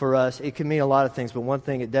for us. It can mean a lot of things, but one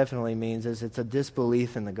thing it definitely means is it's a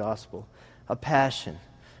disbelief in the gospel. A passion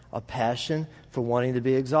for wanting to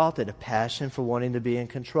be exalted, a passion for wanting to be in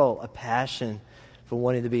control, a passion for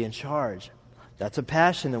wanting to be in charge. That's a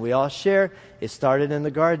passion that we all share. It started in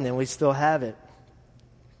the garden, and we still have it.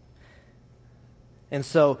 And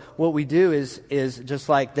so what we do is just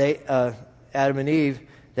like Adam and Eve,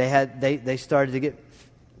 they started to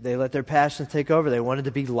they let their passions take over. They wanted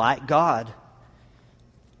to be like God.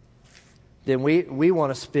 Then we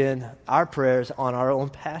want to spend our prayers on our own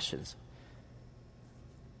passions.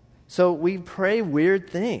 So we pray weird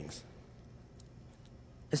things.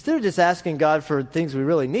 Instead of just asking God for things we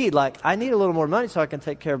really need, like, I need a little more money so I can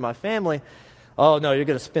take care of my family. Oh, no, you're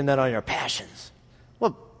going to spend that on your passions.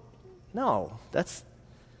 Well, no,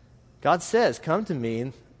 God says, come to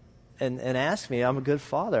me and ask me. I'm a good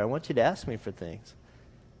father. I want you to ask me for things.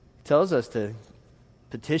 He tells us to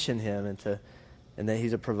petition him and that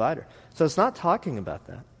he's a provider. So it's not talking about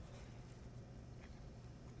that.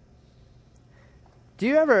 Do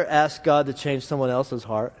you ever ask God to change someone else's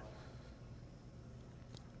heart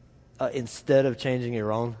instead of changing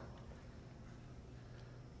your own?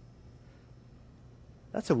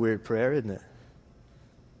 That's a weird prayer, isn't it?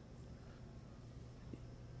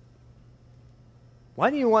 Why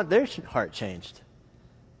do you want their heart changed?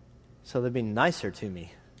 So they'd be nicer to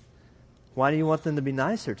me. Why do you want them to be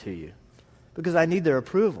nicer to you? Because I need their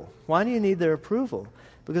approval. Why do you need their approval?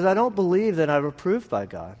 Because I don't believe that I'm approved by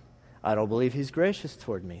God. I don't believe he's gracious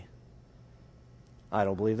toward me. I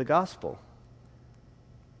don't believe the gospel.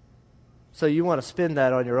 So you want to spend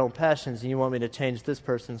that on your own passions, and you want me to change this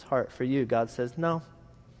person's heart for you. God says, no.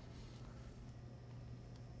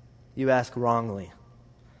 You ask wrongly.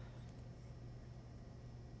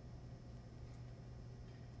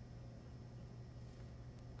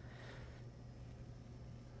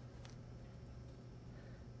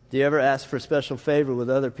 Do you ever ask for special favor with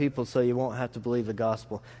other people so you won't have to believe the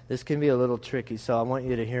gospel? This can be a little tricky, so I want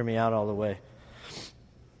you to hear me out all the way.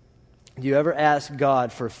 Do you ever ask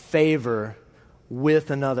God for favor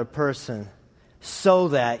with another person so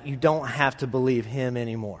that you don't have to believe him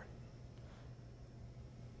anymore?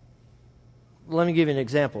 Let me give you an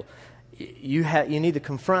example. You need to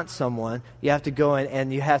confront someone. You have to go in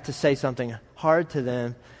and you have to say something hard to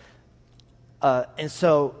them. And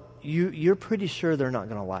so you're pretty sure they're not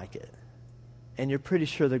going to like it. And you're pretty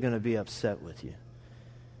sure they're going to be upset with you.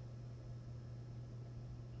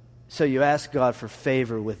 So you ask God for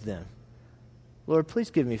favor with them. Lord,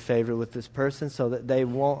 please give me favor with this person so that they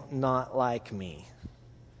won't not like me.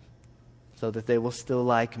 so that they will still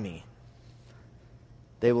like me.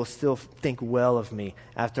 They will still think well of me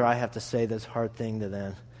after I have to say this hard thing to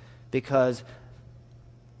them, because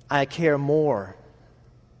I care more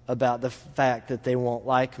about the fact that they won't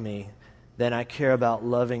like me than I care about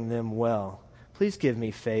loving them well. Please give me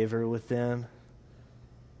favor with them.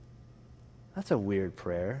 That's a weird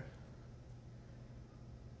prayer.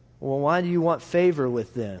 Well, why do you want favor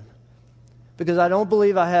with them? Because I don't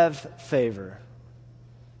believe I have favor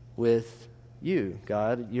with you,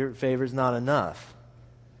 God. Your favor's not enough.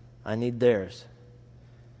 I need theirs.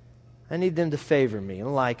 I need them to favor me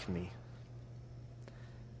and like me.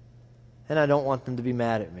 And I don't want them to be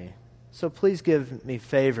mad at me. So please give me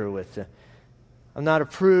favor with them. I'm not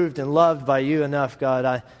approved and loved by you enough,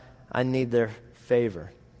 God. I need their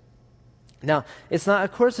favor. Now, it's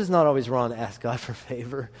not always wrong to ask God for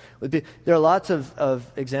favor. There are lots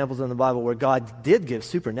of examples in the Bible where God did give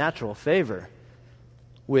supernatural favor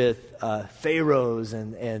with pharaohs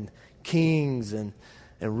and kings and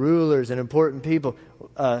rulers and important people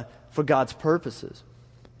for God's purposes.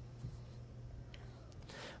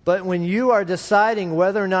 But when you are deciding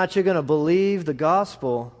whether or not you're going to believe the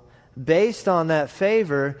gospel based on that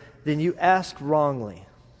favor, then you ask wrongly.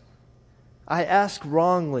 I ask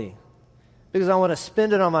wrongly because I want to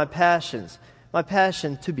spend it on my passions. My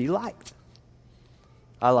passion to be liked.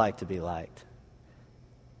 I like to be liked.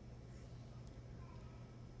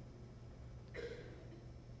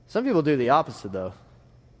 Some people do the opposite, though.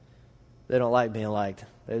 They don't like being liked.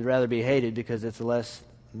 They'd rather be hated because it's less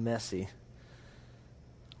messy.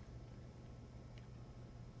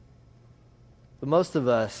 But most of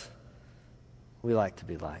us, we like to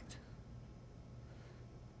be liked.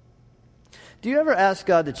 Do you ever ask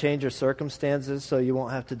God to change your circumstances so you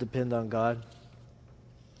won't have to depend on God?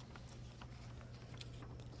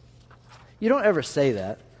 You don't ever say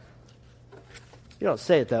that. You don't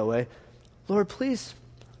say it that way. Lord, please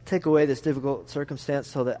take away this difficult circumstance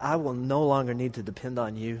so that I will no longer need to depend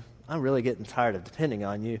on you. I'm really getting tired of depending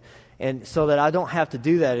on you. And so that I don't have to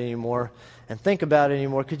do that anymore and think about it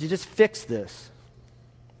anymore. Could you just fix this?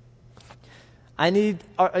 And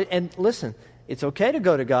listen, it's okay to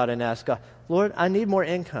go to God and ask God, Lord, I need more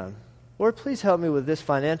income. Lord, please help me with this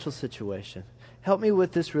financial situation. Help me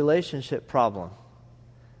with this relationship problem.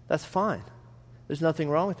 That's fine. There's nothing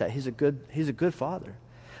wrong with that. He's a good father.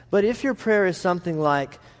 But if your prayer is something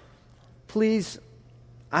like, please,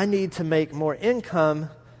 I need to make more income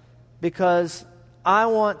because I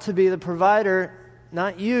want to be the provider,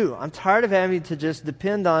 not you. I'm tired of having to just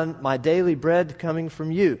depend on my daily bread coming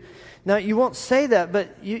from you. Now, you won't say that,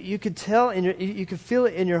 but you could tell, you could feel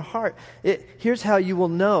it in your heart. Here's how you will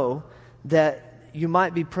know that you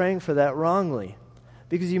might be praying for that wrongly.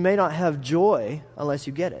 Because you may not have joy unless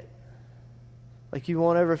you get it. Like you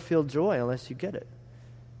won't ever feel joy unless you get it.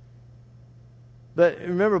 But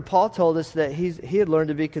remember, Paul told us that he had learned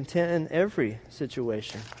to be content in every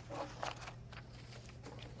situation.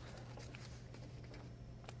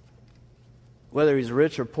 Whether he's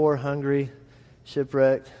rich or poor, hungry,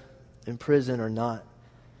 shipwrecked, in prison or not.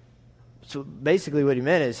 So basically what he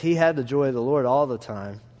meant is he had the joy of the Lord all the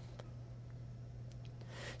time.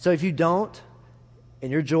 So if you don't,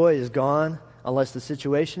 and your joy is gone unless the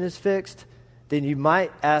situation is fixed, then you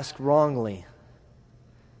might ask wrongly.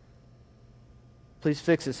 Please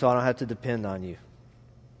fix it so I don't have to depend on you.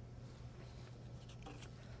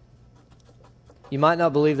 You might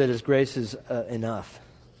not believe that His grace is enough.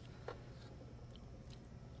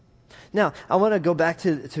 Now, I want to go back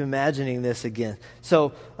to imagining this again.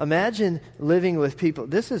 So imagine living with people.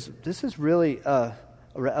 This is really a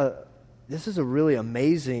really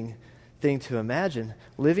amazing thing to imagine.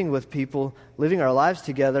 Living with people, living our lives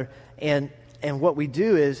together, and what we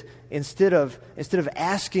do is instead of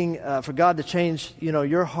asking for God to change,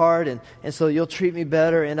 your heart and so you'll treat me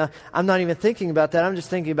better, and I'm not even thinking about that. I'm just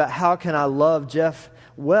thinking about how can I love Jeff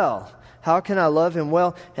well. How can I love him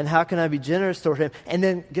well, and how can I be generous toward him? And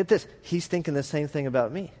then, get this, he's thinking the same thing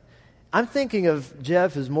about me. I'm thinking of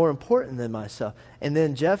Jeff as more important than myself, and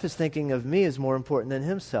then Jeff is thinking of me as more important than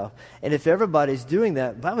himself. And if everybody's doing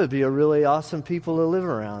that, that would be a really awesome people to live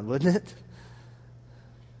around, wouldn't it?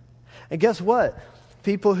 And guess what?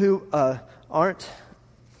 People who aren't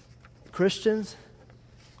Christians,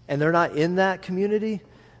 and they're not in that community,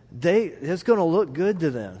 it's going to look good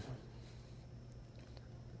to them.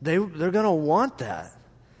 They're going to want that.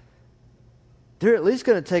 They're at least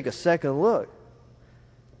going to take a second look.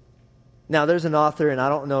 Now, there's an author, and I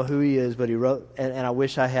don't know who he is, but he wrote, and I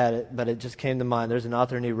wish I had it, but it just came to mind. There's an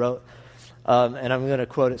author, and he wrote, and I'm going to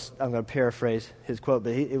quote it. I'm going to paraphrase his quote,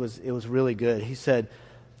 but it was really good. He said,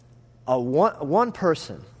 one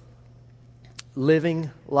person living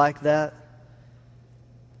like that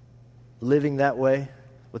living that way,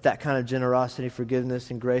 with that kind of generosity, forgiveness,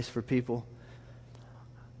 and grace for people,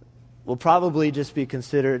 will probably just be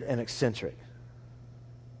considered an eccentric.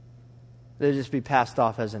 They'll just be passed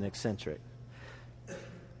off as an eccentric.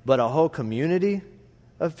 But a whole community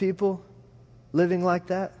of people living like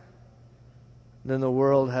that, then the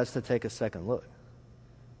world has to take a second look.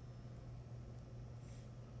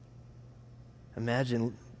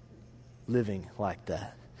 Imagine living like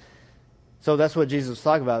that. So that's what Jesus was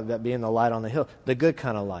talking about being the light on the hill, the good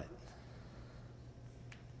kind of light.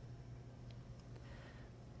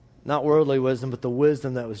 Not worldly wisdom, but the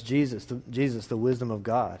wisdom that was Jesus, the wisdom of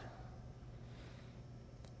God.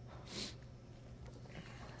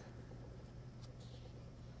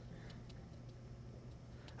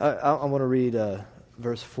 I want to read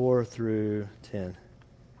verse 4 through 10.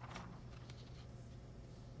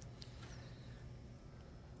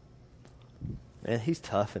 Man, he's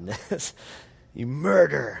tough in this. You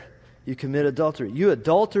murder. You commit adultery. You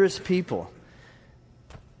adulterous people.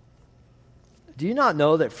 Do you not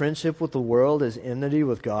know that friendship with the world is enmity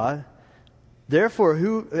with God? Therefore,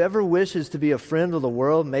 whoever wishes to be a friend of the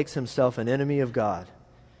world makes himself an enemy of God.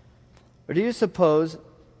 Or do you suppose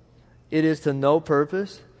it is to no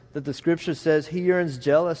purpose that the Scripture says he yearns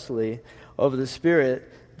jealously over the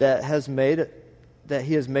Spirit that he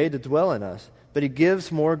has made to dwell in us, but he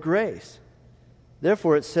gives more grace?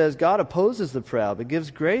 Therefore it says, God opposes the proud, but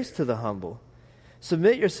gives grace to the humble.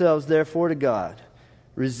 Submit yourselves therefore to God.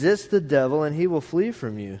 Resist the devil, and he will flee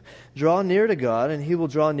from you. Draw near to God, and he will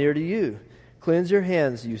draw near to you. Cleanse your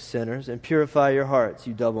hands, you sinners, and purify your hearts,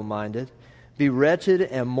 you double-minded. Be wretched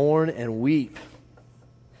and mourn and weep.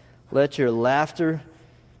 Let your laughter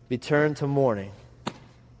be turned to mourning,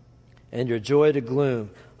 and your joy to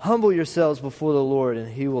gloom. Humble yourselves before the Lord,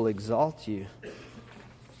 and he will exalt you.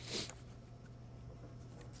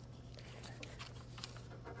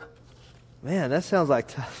 Man, that sounds like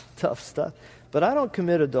tough stuff. But I don't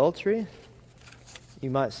commit adultery, you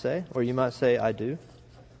might say, or you might say, I do.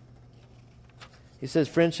 He says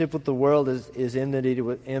friendship with the world is enmity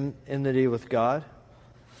with God.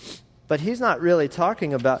 But he's not really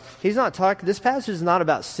talking about, this passage is not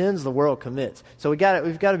about sins the world commits. So we've got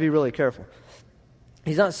to be really careful.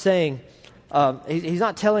 He's not saying, he's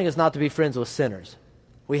not telling us not to be friends with sinners.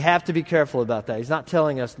 We have to be careful about that. He's not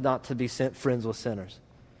telling us not to be friends with sinners.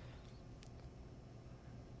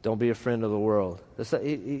 Don't be a friend of the world.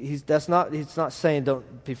 He's not saying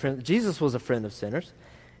don't be friends. Jesus was a friend of sinners.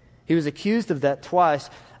 He was accused of that twice,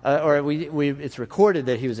 it's recorded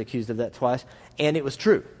that he was accused of that twice, and it was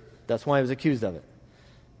true. That's why he was accused of it.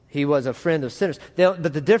 He was a friend of sinners.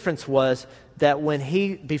 But the difference was that when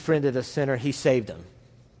he befriended a sinner, he saved him.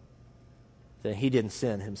 Then he didn't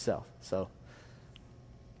sin himself.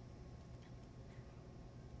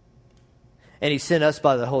 And he sent us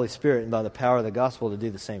by the Holy Spirit and by the power of the gospel to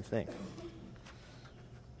do the same thing.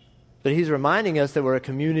 But he's reminding us that we're a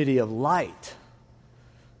community of light.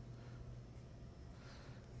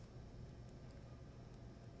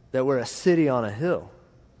 That we're a city on a hill.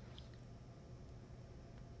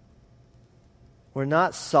 We're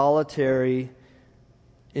not solitary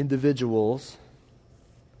individuals.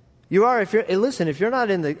 You are if you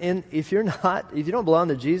don't belong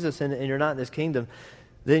to Jesus and you're not in this kingdom,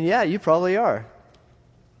 then yeah, you probably are.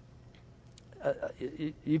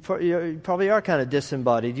 You probably are kind of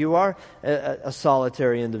disembodied. You are a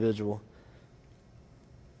solitary individual,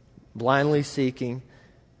 blindly seeking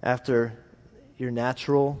after your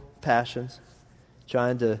natural passions,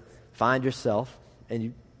 trying to find yourself,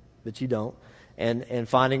 but you don't, and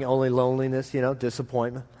finding only loneliness,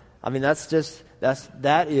 disappointment. I mean,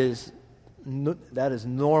 that is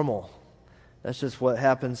normal. That's just what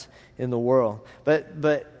happens in the world.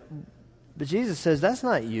 But Jesus says that's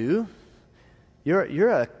not you.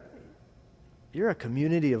 You're a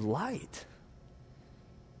community of light.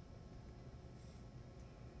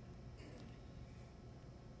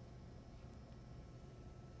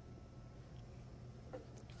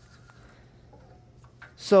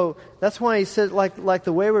 So that's why he says, like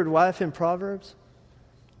the wayward wife in Proverbs.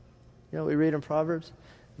 We read in Proverbs,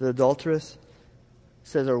 the adulteress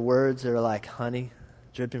says her words are like honey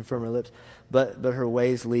dripping from her lips, but her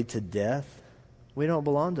ways lead to death. We don't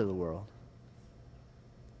belong to the world.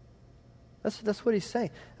 That's what he's saying.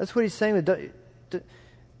 That's what he's saying.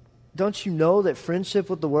 Don't you know that friendship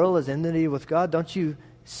with the world is enmity with God? Don't you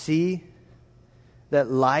see that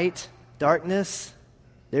light, darkness,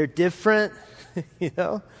 they're different?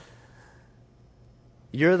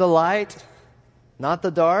 You're the light, not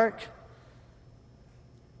the dark.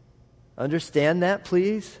 Understand that,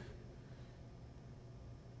 please.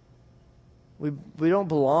 We don't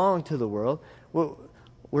belong to the world.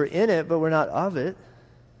 we're in it, but we're not of it.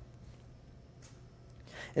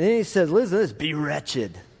 And then he says, listen to this, be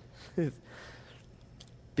wretched.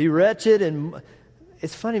 Be wretched. And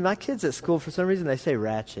it's funny, my kids at school, for some reason, they say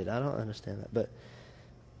ratchet. I don't understand that. But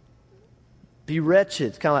be wretched.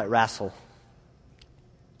 It's kind of like wrestle.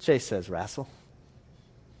 Chase says wrestle.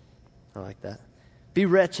 I like that. Be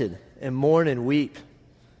wretched and mourn and weep.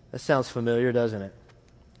 That sounds familiar, doesn't it?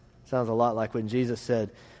 Sounds a lot like when Jesus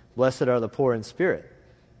said, blessed are the poor in spirit,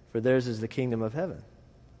 for theirs is the kingdom of heaven.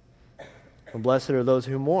 And blessed are those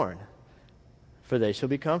who mourn, for they shall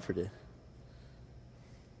be comforted.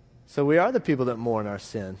 So we are the people that mourn our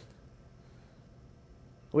sin.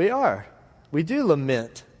 We are. We do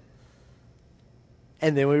lament.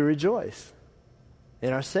 And then we rejoice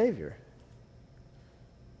in our Savior.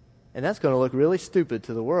 And that's going to look really stupid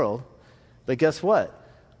to the world. But guess what?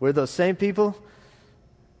 We're those same people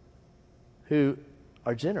who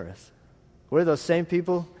are generous. We're those same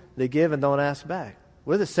people that give and don't ask back.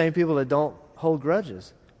 We're the same people that don't hold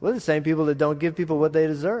grudges. We're the same people that don't give people what they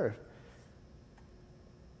deserve.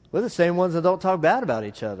 We're the same ones that don't talk bad about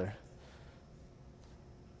each other.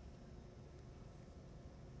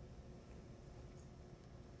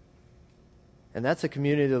 And that's a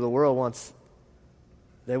community that the world wants,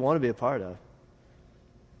 they want to be a part of.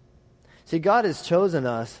 See, God has chosen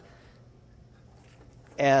us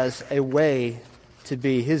as a way to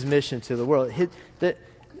be His mission to the world.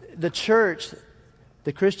 The church,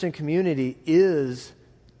 the Christian community, is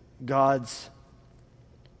God's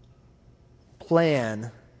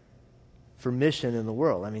plan for mission in the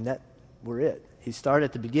world. I mean, we're it. He started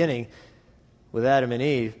at the beginning with Adam and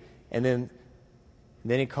Eve, and then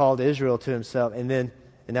He called Israel to Himself, and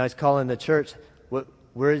now He's calling the church.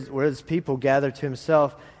 We're His people gathered to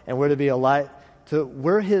Himself, and we're to be a light.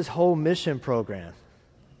 We're His whole mission program.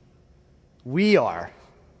 We are.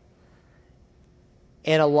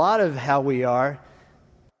 And a lot of how we are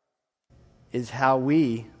is how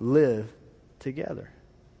we live together.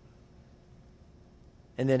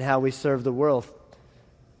 And then how we serve the world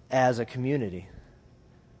as a community.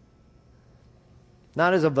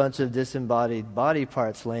 Not as a bunch of disembodied body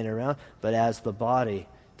parts laying around, but as the body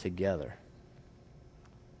together.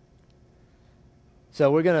 So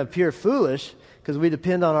we're going to appear foolish because we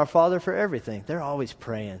depend on our Father for everything. They're always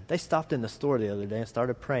praying. They stopped in the store the other day and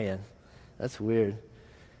started praying. That's weird.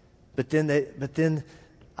 But then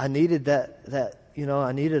I needed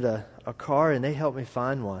I needed a car, and they helped me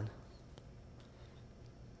find one.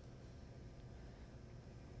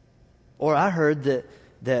 Or I heard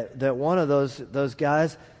that one of those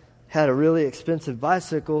guys had a really expensive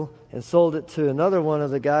bicycle and sold it to another one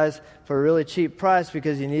of the guys for a really cheap price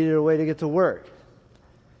because he needed a way to get to work.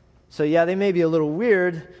 So yeah, they may be a little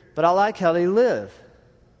weird, but I like how they live.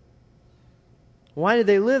 Why did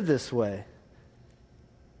they live this way?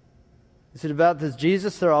 Is it about this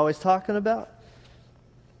Jesus they're always talking about?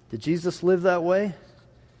 Did Jesus live that way?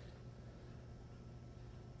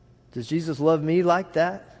 Does Jesus love me like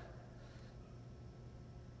that?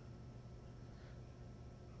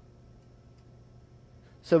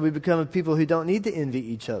 So we become a people who don't need to envy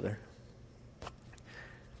each other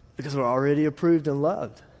because we're already approved and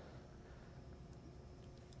loved.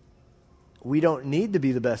 We don't need to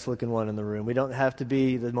be the best looking one in the room. We don't have to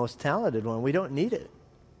be the most talented one. We don't need it.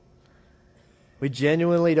 We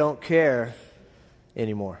genuinely don't care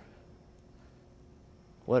anymore.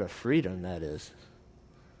 What a freedom that is.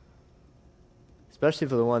 Especially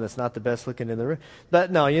for the one that's not the best looking in the room. But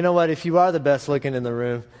no, you know what? If you are the best looking in the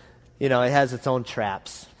room, it has its own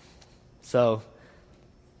traps. So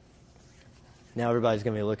now everybody's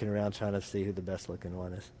going to be looking around trying to see who the best looking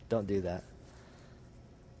one is. Don't do that.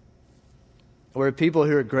 We're people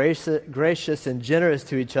who are gracious and generous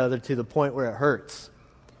to each other to the point where it hurts.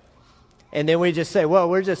 And then we just say, well,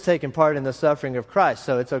 we're just taking part in the suffering of Christ,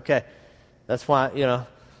 so it's okay. That's why,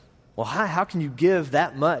 well, how can you give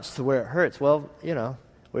that much to where it hurts? Well,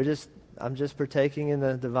 I'm just partaking in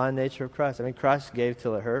the divine nature of Christ. I mean, Christ gave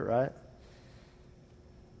till it hurt, right?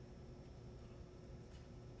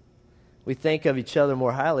 We think of each other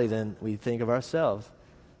more highly than we think of ourselves.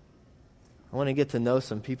 I want to get to know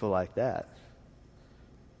some people like that.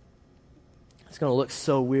 It's going to look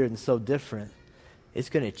so weird and so different. It's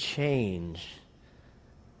going to change.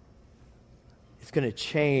 It's going to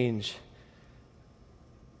change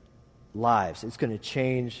lives. It's going to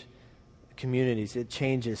change communities. It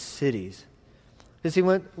changes cities. You see,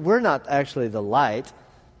 we're not actually the light.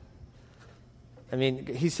 I mean,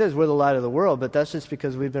 he says we're the light of the world, but that's just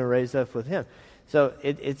because we've been raised up with him. So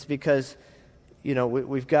it's because,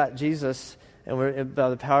 we've got Jesus, and we're by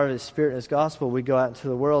the power of his Spirit and his gospel, we go out into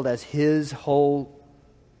the world as his whole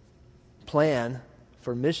plan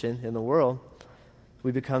for mission in the world.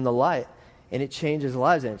 We become the light, and it changes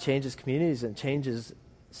lives, and it changes communities, and it changes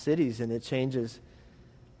cities, and it changes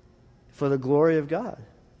for the glory of God,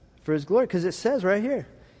 for His glory. Because it says right here,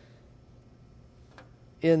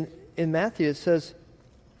 in Matthew, it says,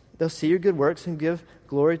 they'll see your good works and give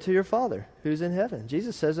glory to your Father who's in heaven.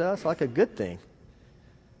 Jesus says that's like a good thing.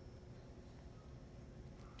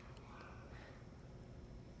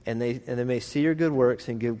 And they may see your good works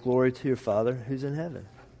and give glory to your Father who's in heaven.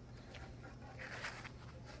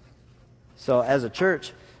 So as a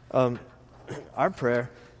church, our prayer,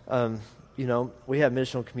 we have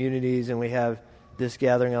missional communities and we have this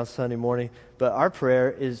gathering on Sunday morning, but our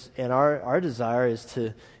prayer is, and our desire is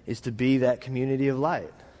to be that community of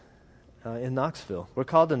light in Knoxville. We're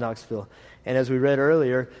called to Knoxville. And as we read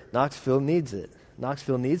earlier, Knoxville needs it.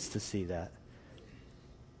 Knoxville needs to see that.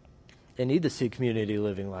 They need to see community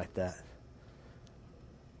living like that.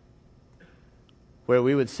 Where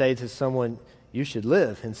we would say to someone, you should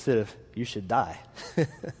live, instead of you should die.